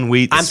Andrew's going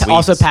wheat. I'm Sweets.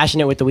 also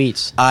passionate with the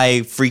wheats.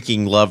 I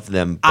freaking love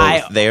them both.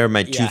 I- They are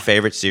my two yeah.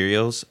 favorite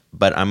cereals,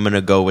 but I'm going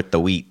to go with the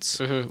Wheats.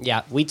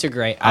 Yeah, wheats are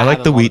great. I have like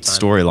them the all wheat time.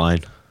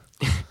 storyline.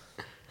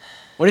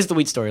 What is the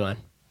wheat storyline?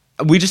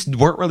 We just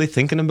weren't really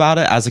thinking about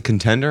it as a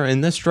contender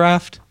in this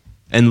draft.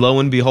 And lo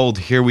and behold,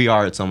 here we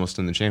are. It's almost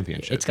in the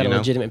championship. It's got a you know?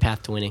 legitimate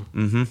path to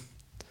winning.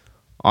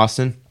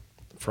 Austin.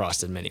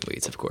 Frosted Mini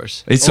Wheats, of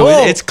course. So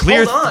Whoa, it's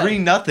clear hold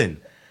on.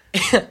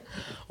 3-0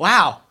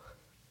 Wow.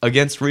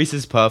 against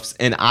Reese's Puffs.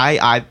 And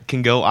I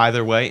can go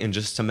either way. And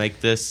just to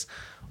make this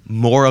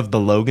more of the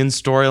Logan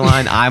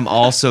storyline, I'm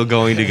also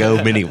going to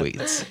go Mini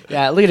Wheats.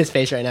 Yeah, look at his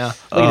face right now.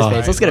 Look at his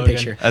face. Let's get a Logan.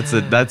 picture.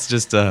 That's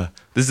just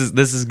this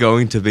is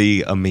going to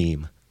be a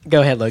meme.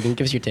 Go ahead, Logan.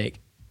 Give us your take.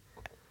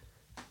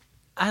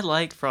 I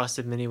like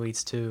Frosted Mini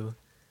Wheats too,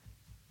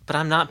 but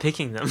I'm not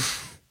picking them.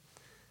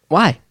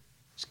 Why?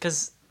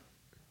 Because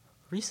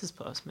Reese's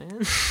Puffs,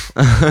 man.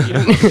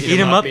 Eat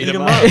them up, eat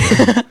them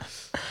up.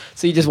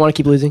 So you just want to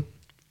keep losing?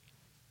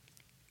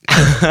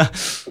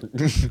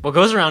 What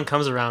goes around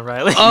comes around,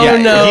 Riley. Oh, Yeah,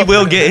 no. he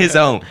will get his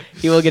own.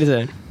 He will get his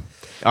own.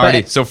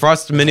 Alrighty, But- so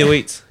Frosted Mini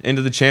Wheats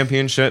into the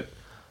championship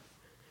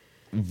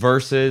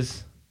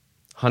versus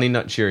Honey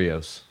Nut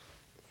Cheerios.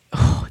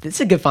 Oh, this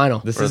is a good final.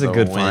 This For is a the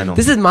good win. final.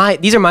 These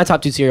are my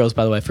top 2 cereals,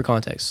 by the way, for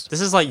context. This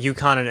is like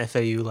UConn and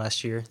FAU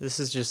last year. This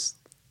is just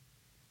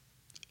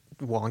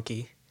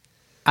wonky.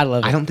 I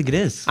love it. I don't think it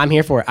is. I'm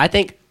here for it. I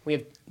think we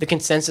have the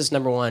consensus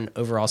number 1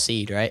 overall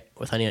seed, right?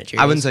 With Honey Nut Cheerios.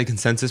 I wouldn't say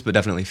consensus, but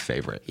definitely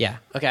favorite. Yeah.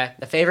 Okay.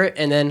 The favorite,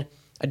 and then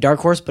a dark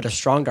horse, but a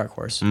strong dark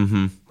horse.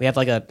 Mm-hmm. We have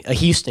like a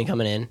Houston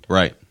coming in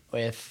Right.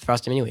 with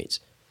Frosted Mini Wheats.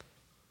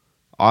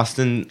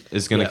 Austin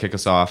is going to Yeah. kick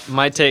us off.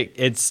 My take,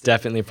 it's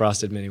definitely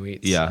Frosted Mini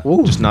Wheats. Yeah,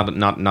 Ooh. just not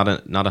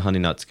a Honey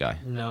Nuts guy.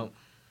 No.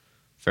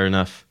 Fair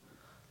enough.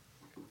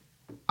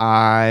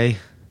 I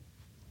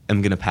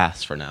am going to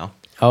pass for now.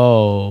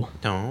 Oh.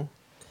 No.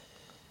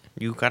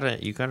 You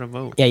gotta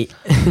vote. Yeah.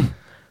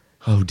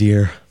 Oh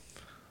dear.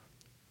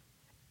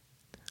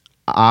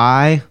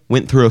 I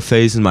went through a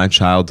phase in my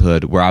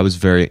childhood where I was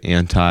very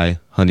anti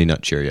Honey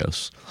Nut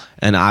Cheerios.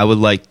 And I would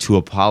like to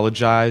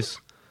apologize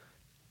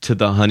to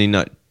the Honey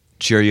Nut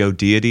Cheerio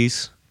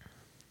deities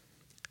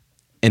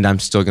and I'm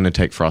still gonna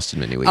take Frosted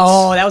Mini Wheats.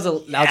 Oh, that was a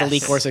Lee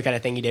Yes. Corso kind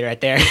of thing you did right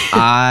there.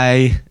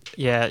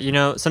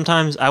 Yeah,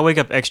 sometimes I wake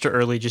up extra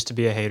early just to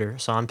be a hater,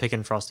 so I'm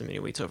picking Frosted Mini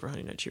Wheats over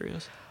Honey Nut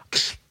Cheerios.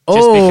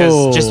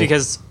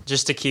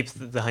 Just to keep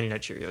the Honey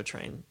Nut Cheerio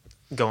train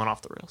going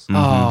off the rails.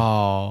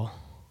 Oh,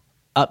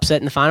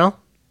 upset in the final.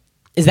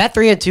 Is that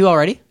 3-2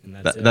 already? And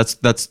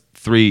That's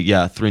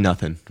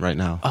 3-0 right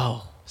now.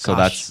 Oh, So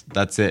gosh.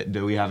 that's it.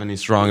 Do we have any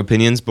strong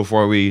opinions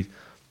before we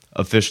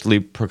officially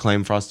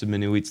proclaim Frosted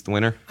Mini Wheats the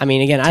winner? I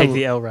mean, again, Take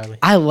the L, Riley.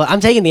 I'm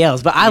taking the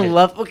L's, but I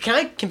love. Well, can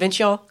I convince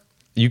y'all?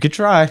 You could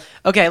try.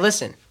 Okay,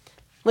 listen.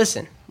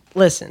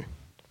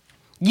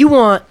 You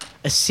want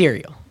a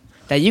cereal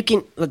that you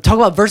can talk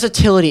about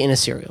versatility in a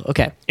cereal.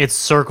 Okay. It's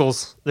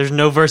circles. There's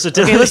no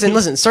versatility. Okay,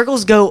 listen.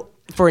 Circles go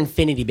for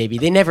infinity, baby.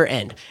 They never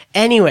end.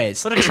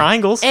 Anyways. What are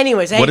triangles? Hey,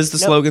 What is the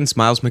slogan?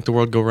 Smiles make the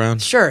world go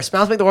round. Sure,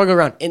 smiles make the world go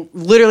round, and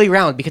literally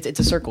round because it's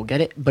a circle.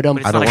 Get it? But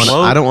it's I not don't a want.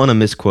 globe. I don't want to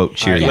misquote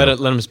Cheerio.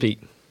 Let him speak.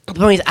 the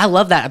point is, I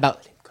love that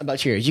about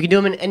Cheerios. You can do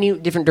them in any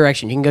different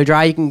direction. You can go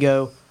dry. You can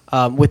go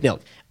with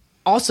milk.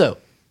 Also,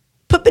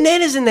 put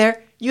bananas in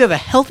there. You have a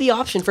healthy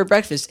option for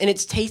breakfast, and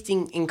it's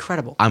tasting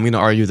incredible. I'm going to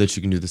argue that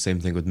you can do the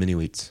same thing with Mini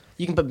Wheats.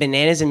 You can put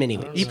bananas in mini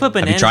wheats. You put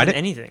bananas tried in it?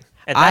 anything.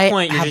 At that I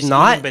point, you're have just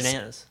not, eating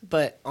bananas.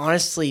 but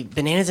honestly,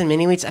 bananas and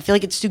mini wheats, I feel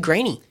like it's too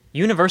grainy.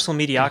 Universal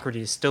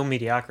mediocrity is still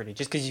mediocrity.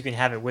 Just because you can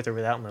have it with or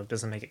without milk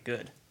doesn't make it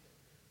good.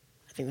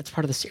 I think that's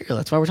part of the cereal.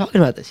 That's why we're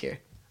talking about this here.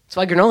 That's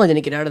why granola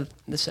didn't get out of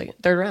the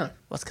third round.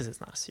 Well, it's because it's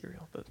not a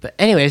cereal. But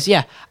Anyways,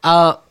 yeah,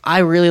 I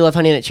really love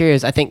Honey Nut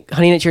Cheerios. I think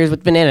Honey Nut Cheerios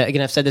with banana.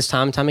 Again, I've said this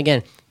time and time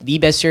again. The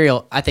best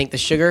cereal. I think the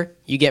sugar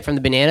you get from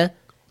the banana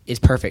is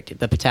perfect.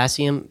 The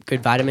potassium,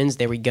 good vitamins.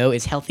 There we go.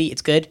 It's healthy.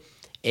 It's good.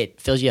 It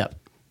fills you up.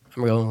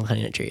 I'm going with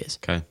Honey Nut Cheerios.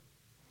 Okay.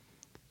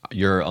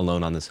 You're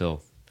alone on this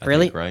hill. I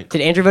Really? think, right?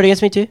 Did Andrew vote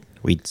against me too?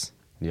 Wheats.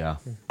 Yeah.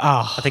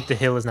 Oh, I think the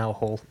hill is now a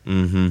hole.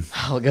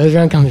 what goes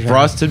around comes around.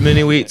 Frosted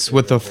Mini Wheats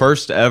with the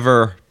first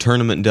ever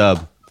tournament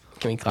dub.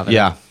 Can we clap it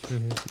Yeah.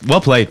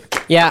 Well played.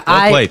 Yeah,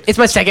 Well played. It's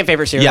my second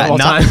favorite cereal of Yeah, all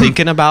not time.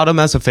 thinking about him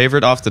as a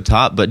favorite off the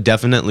top, but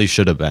definitely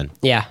should have been.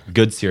 Yeah.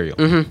 Good cereal.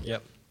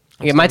 Yep.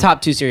 Okay, my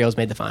top two cereals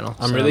made the final.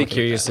 I'm so really okay with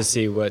curious that. to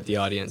see what the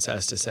audience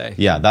has to say.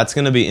 Yeah, that's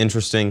going to be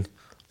interesting.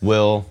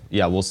 We'll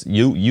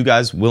you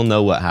guys will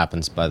know what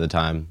happens by the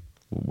time.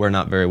 We're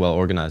not very well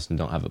organized and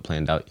don't have it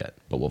planned out yet,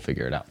 but we'll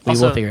figure it out. We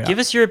Also, will figure it give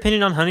out. us your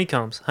opinion on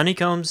honeycombs.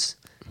 Honeycombs,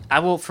 I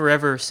will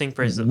forever sing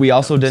praises of We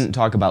also honeycombs. didn't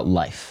talk about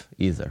Life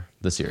either,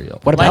 the cereal.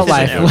 What about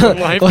Life life? isn't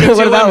life.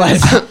 What about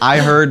life? I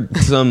heard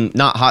some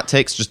not hot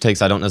takes, just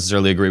takes I don't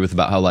necessarily agree with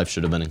about how Life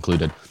should have been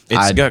included.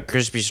 It's got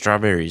crispy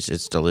strawberries.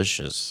 It's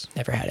delicious.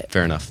 Never had it.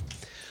 Fair enough.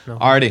 No,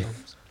 Alrighty,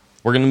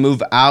 we're gonna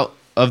move out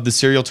of the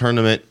cereal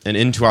tournament and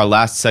into our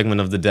last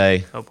segment of the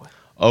day. Oh boy.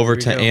 Over Here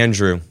we to go.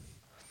 Andrew.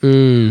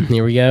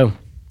 Here we go.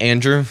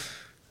 Andrew,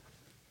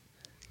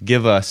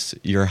 give us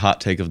your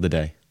hot take of the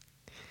day.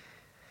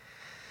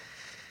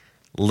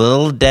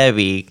 Little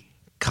Debbie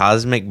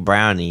cosmic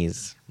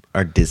brownies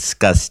are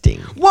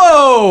disgusting.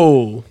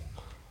 Whoa!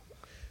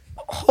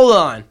 Hold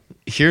on.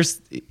 Here's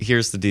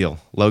the deal.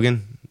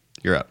 Logan,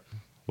 you're up.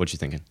 What you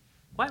thinking?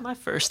 Why am I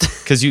first?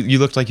 Because you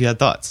looked like you had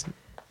thoughts.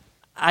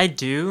 I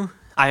do.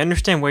 I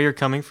understand where you're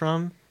coming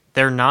from.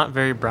 They're not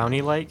very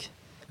brownie-like.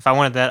 If I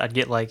wanted that, I'd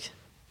get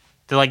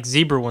the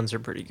zebra ones are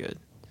pretty good.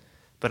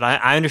 But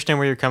I understand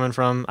where you're coming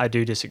from. I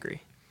do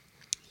disagree.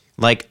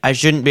 Like, I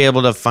shouldn't be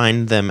able to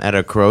find them at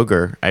a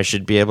Kroger. I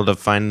should be able to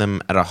find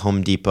them at a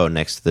Home Depot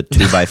next to the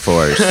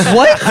 2x4s.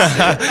 What?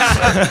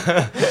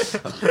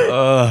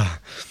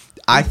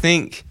 I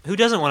think Who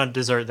doesn't want a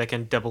dessert that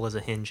can double as a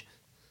hinge?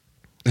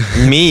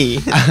 Me.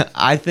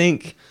 I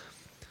think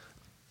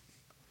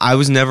I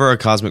was never a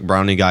cosmic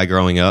brownie guy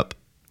growing up.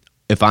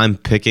 If I'm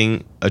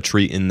picking a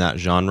treat in that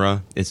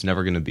genre, it's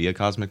never going to be a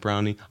cosmic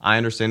brownie. I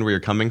understand where you're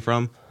coming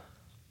from.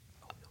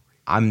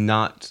 I'm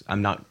not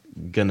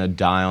going to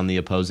die on the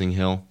opposing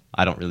hill.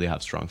 I don't really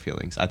have strong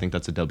feelings. I think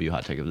that's a W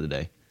hot take of the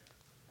day.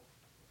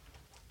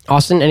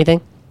 Austin,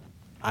 anything?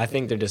 I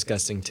think they're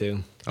disgusting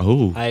too.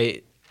 Oh.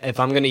 If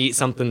I'm gonna eat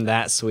something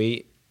that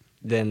sweet,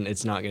 then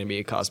it's not gonna be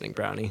a cosmic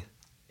brownie.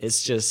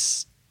 It's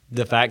just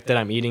the fact that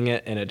I'm eating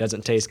it and it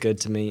doesn't taste good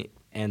to me,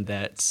 and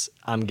that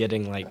I'm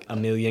getting like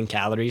 1,000,000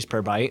 calories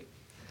per bite.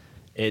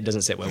 It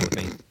doesn't sit well with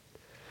me.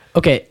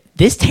 Okay,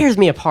 this tears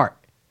me apart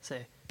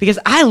Say. because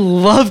I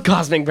love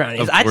cosmic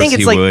brownies. Of I course think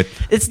it's he like would.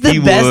 it's the He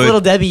best would.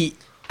 Little Debbie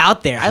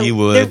out there. He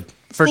would. They're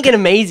freaking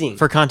amazing.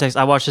 For context,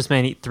 I watched this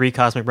man eat 3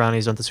 cosmic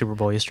brownies at the Super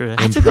Bowl yesterday.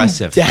 I took them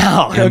Impressive.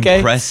 down. Okay,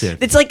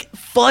 Impressive. It's like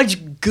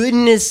fudge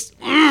goodness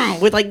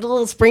with like the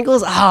little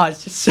sprinkles. Ah,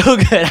 it's just so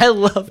good. I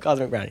love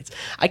cosmic brownies.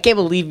 I can't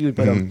believe you would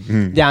put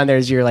them down there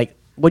as your like.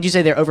 What'd you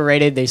say? They're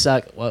overrated. They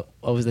suck. What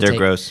was the? They're take?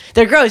 gross.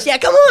 They're gross. Yeah,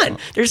 come on.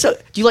 They're so.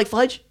 Do you like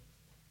fudge?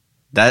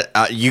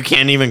 That you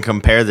can't even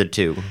compare the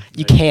two.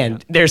 You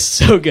can. They're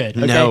so good.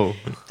 Okay? No.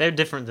 They're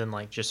different than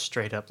like just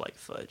straight up like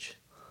fudge,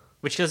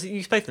 which because you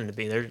expect them to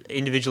be. They're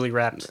individually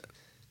wrapped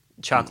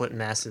chocolate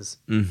masses.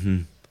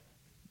 Mm-hmm.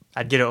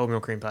 I'd get an oatmeal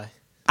cream pie.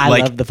 I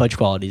Like- love the fudge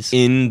qualities.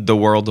 In the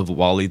world of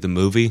Wall-E the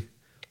movie,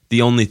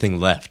 the only thing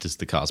left is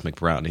the cosmic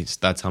brownies.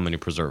 That's how many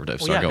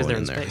preservatives Well, yeah, are 'cause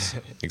going they're in in there.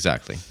 space.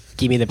 Exactly.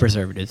 Give me the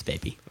preservatives,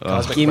 baby.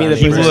 Cosmic Give me the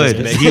brownies He versus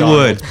would. McDonald's He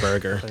would.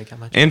 burger. Like how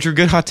much- Andrew,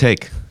 good hot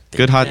take.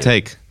 Good hot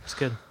take. It's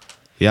good.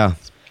 Yeah.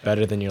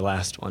 Better than your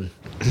last one.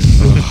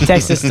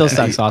 Texas still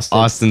sucks,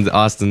 Austin.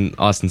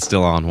 Austin's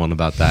still on one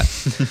about that.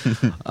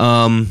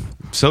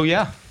 So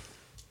yeah.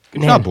 Good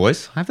Man. job,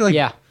 boys. I feel like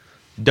Yeah.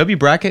 W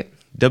bracket,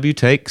 W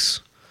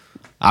takes.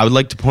 I would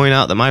like to point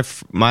out that my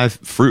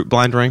fruit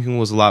blind ranking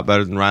was a lot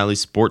better than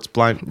Riley's sports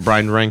blind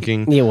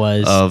ranking. It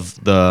was.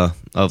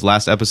 of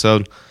last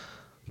episode.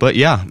 But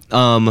yeah,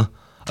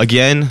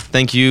 again,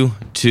 thank you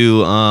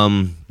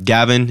to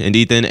Gavin and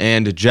Ethan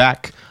and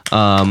Jack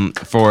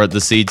for the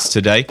seeds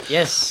today.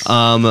 Yes.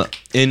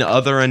 In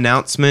other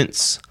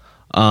announcements,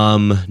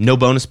 no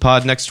bonus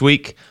pod next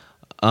week.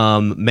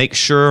 Make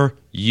sure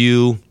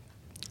you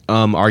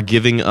are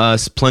giving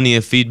us plenty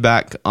of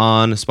feedback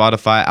on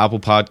Spotify, Apple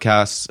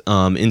Podcasts,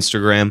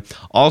 Instagram.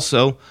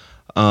 Also,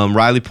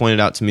 Riley pointed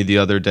out to me the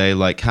other day,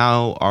 like,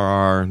 how are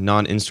our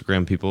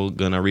non-Instagram people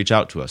going to reach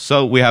out to us?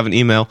 So we have an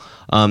email.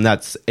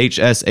 That's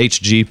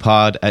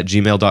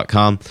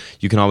hshgpod@gmail.com.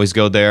 You can always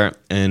go there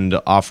and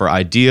offer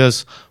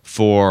ideas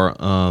for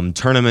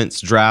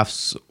tournaments,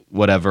 drafts,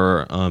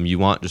 whatever you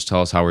want. Just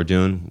tell us how we're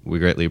doing. We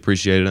greatly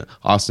appreciate it.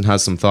 Austin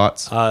has some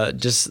thoughts.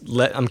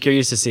 I'm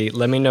curious to see.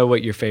 Let me know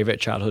what your favorite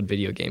childhood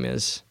video game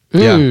is.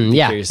 Yeah.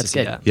 Yeah, Curious to that's see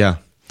good. that. Yeah.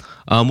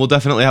 We'll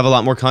definitely have a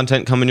lot more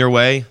content coming your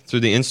way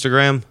through the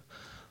Instagram.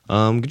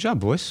 Good job,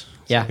 boys.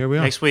 Yeah. Here we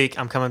are. Next week,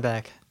 I'm coming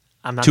back.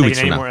 I'm not 2 taking weeks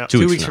any from more now. L's. 2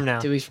 2 weeks weeks from from now.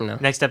 2 weeks from now.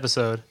 Next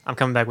episode, I'm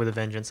coming back with a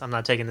vengeance. I'm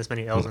not taking this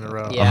many L's in a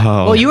row. Yeah.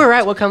 Oh. Well, you were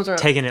right. What comes around?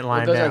 Taking it what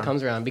lying goes around down.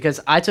 comes around. Because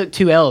I took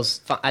 2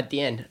 L's at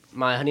the end.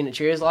 My Honey Nut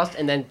Cheerios lost,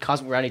 and then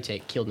Cosmic Brownie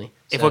take killed me.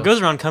 If So- what goes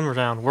around comes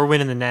around, we're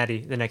winning the Natty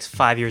the next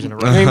 5 years in a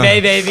row. Green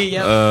Bay, baby.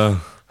 Yep. All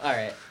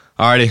right.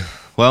 Alrighty.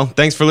 Well,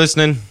 thanks for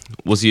listening.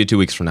 We'll see you 2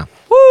 weeks from now.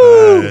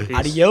 Peace.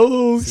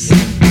 Adios.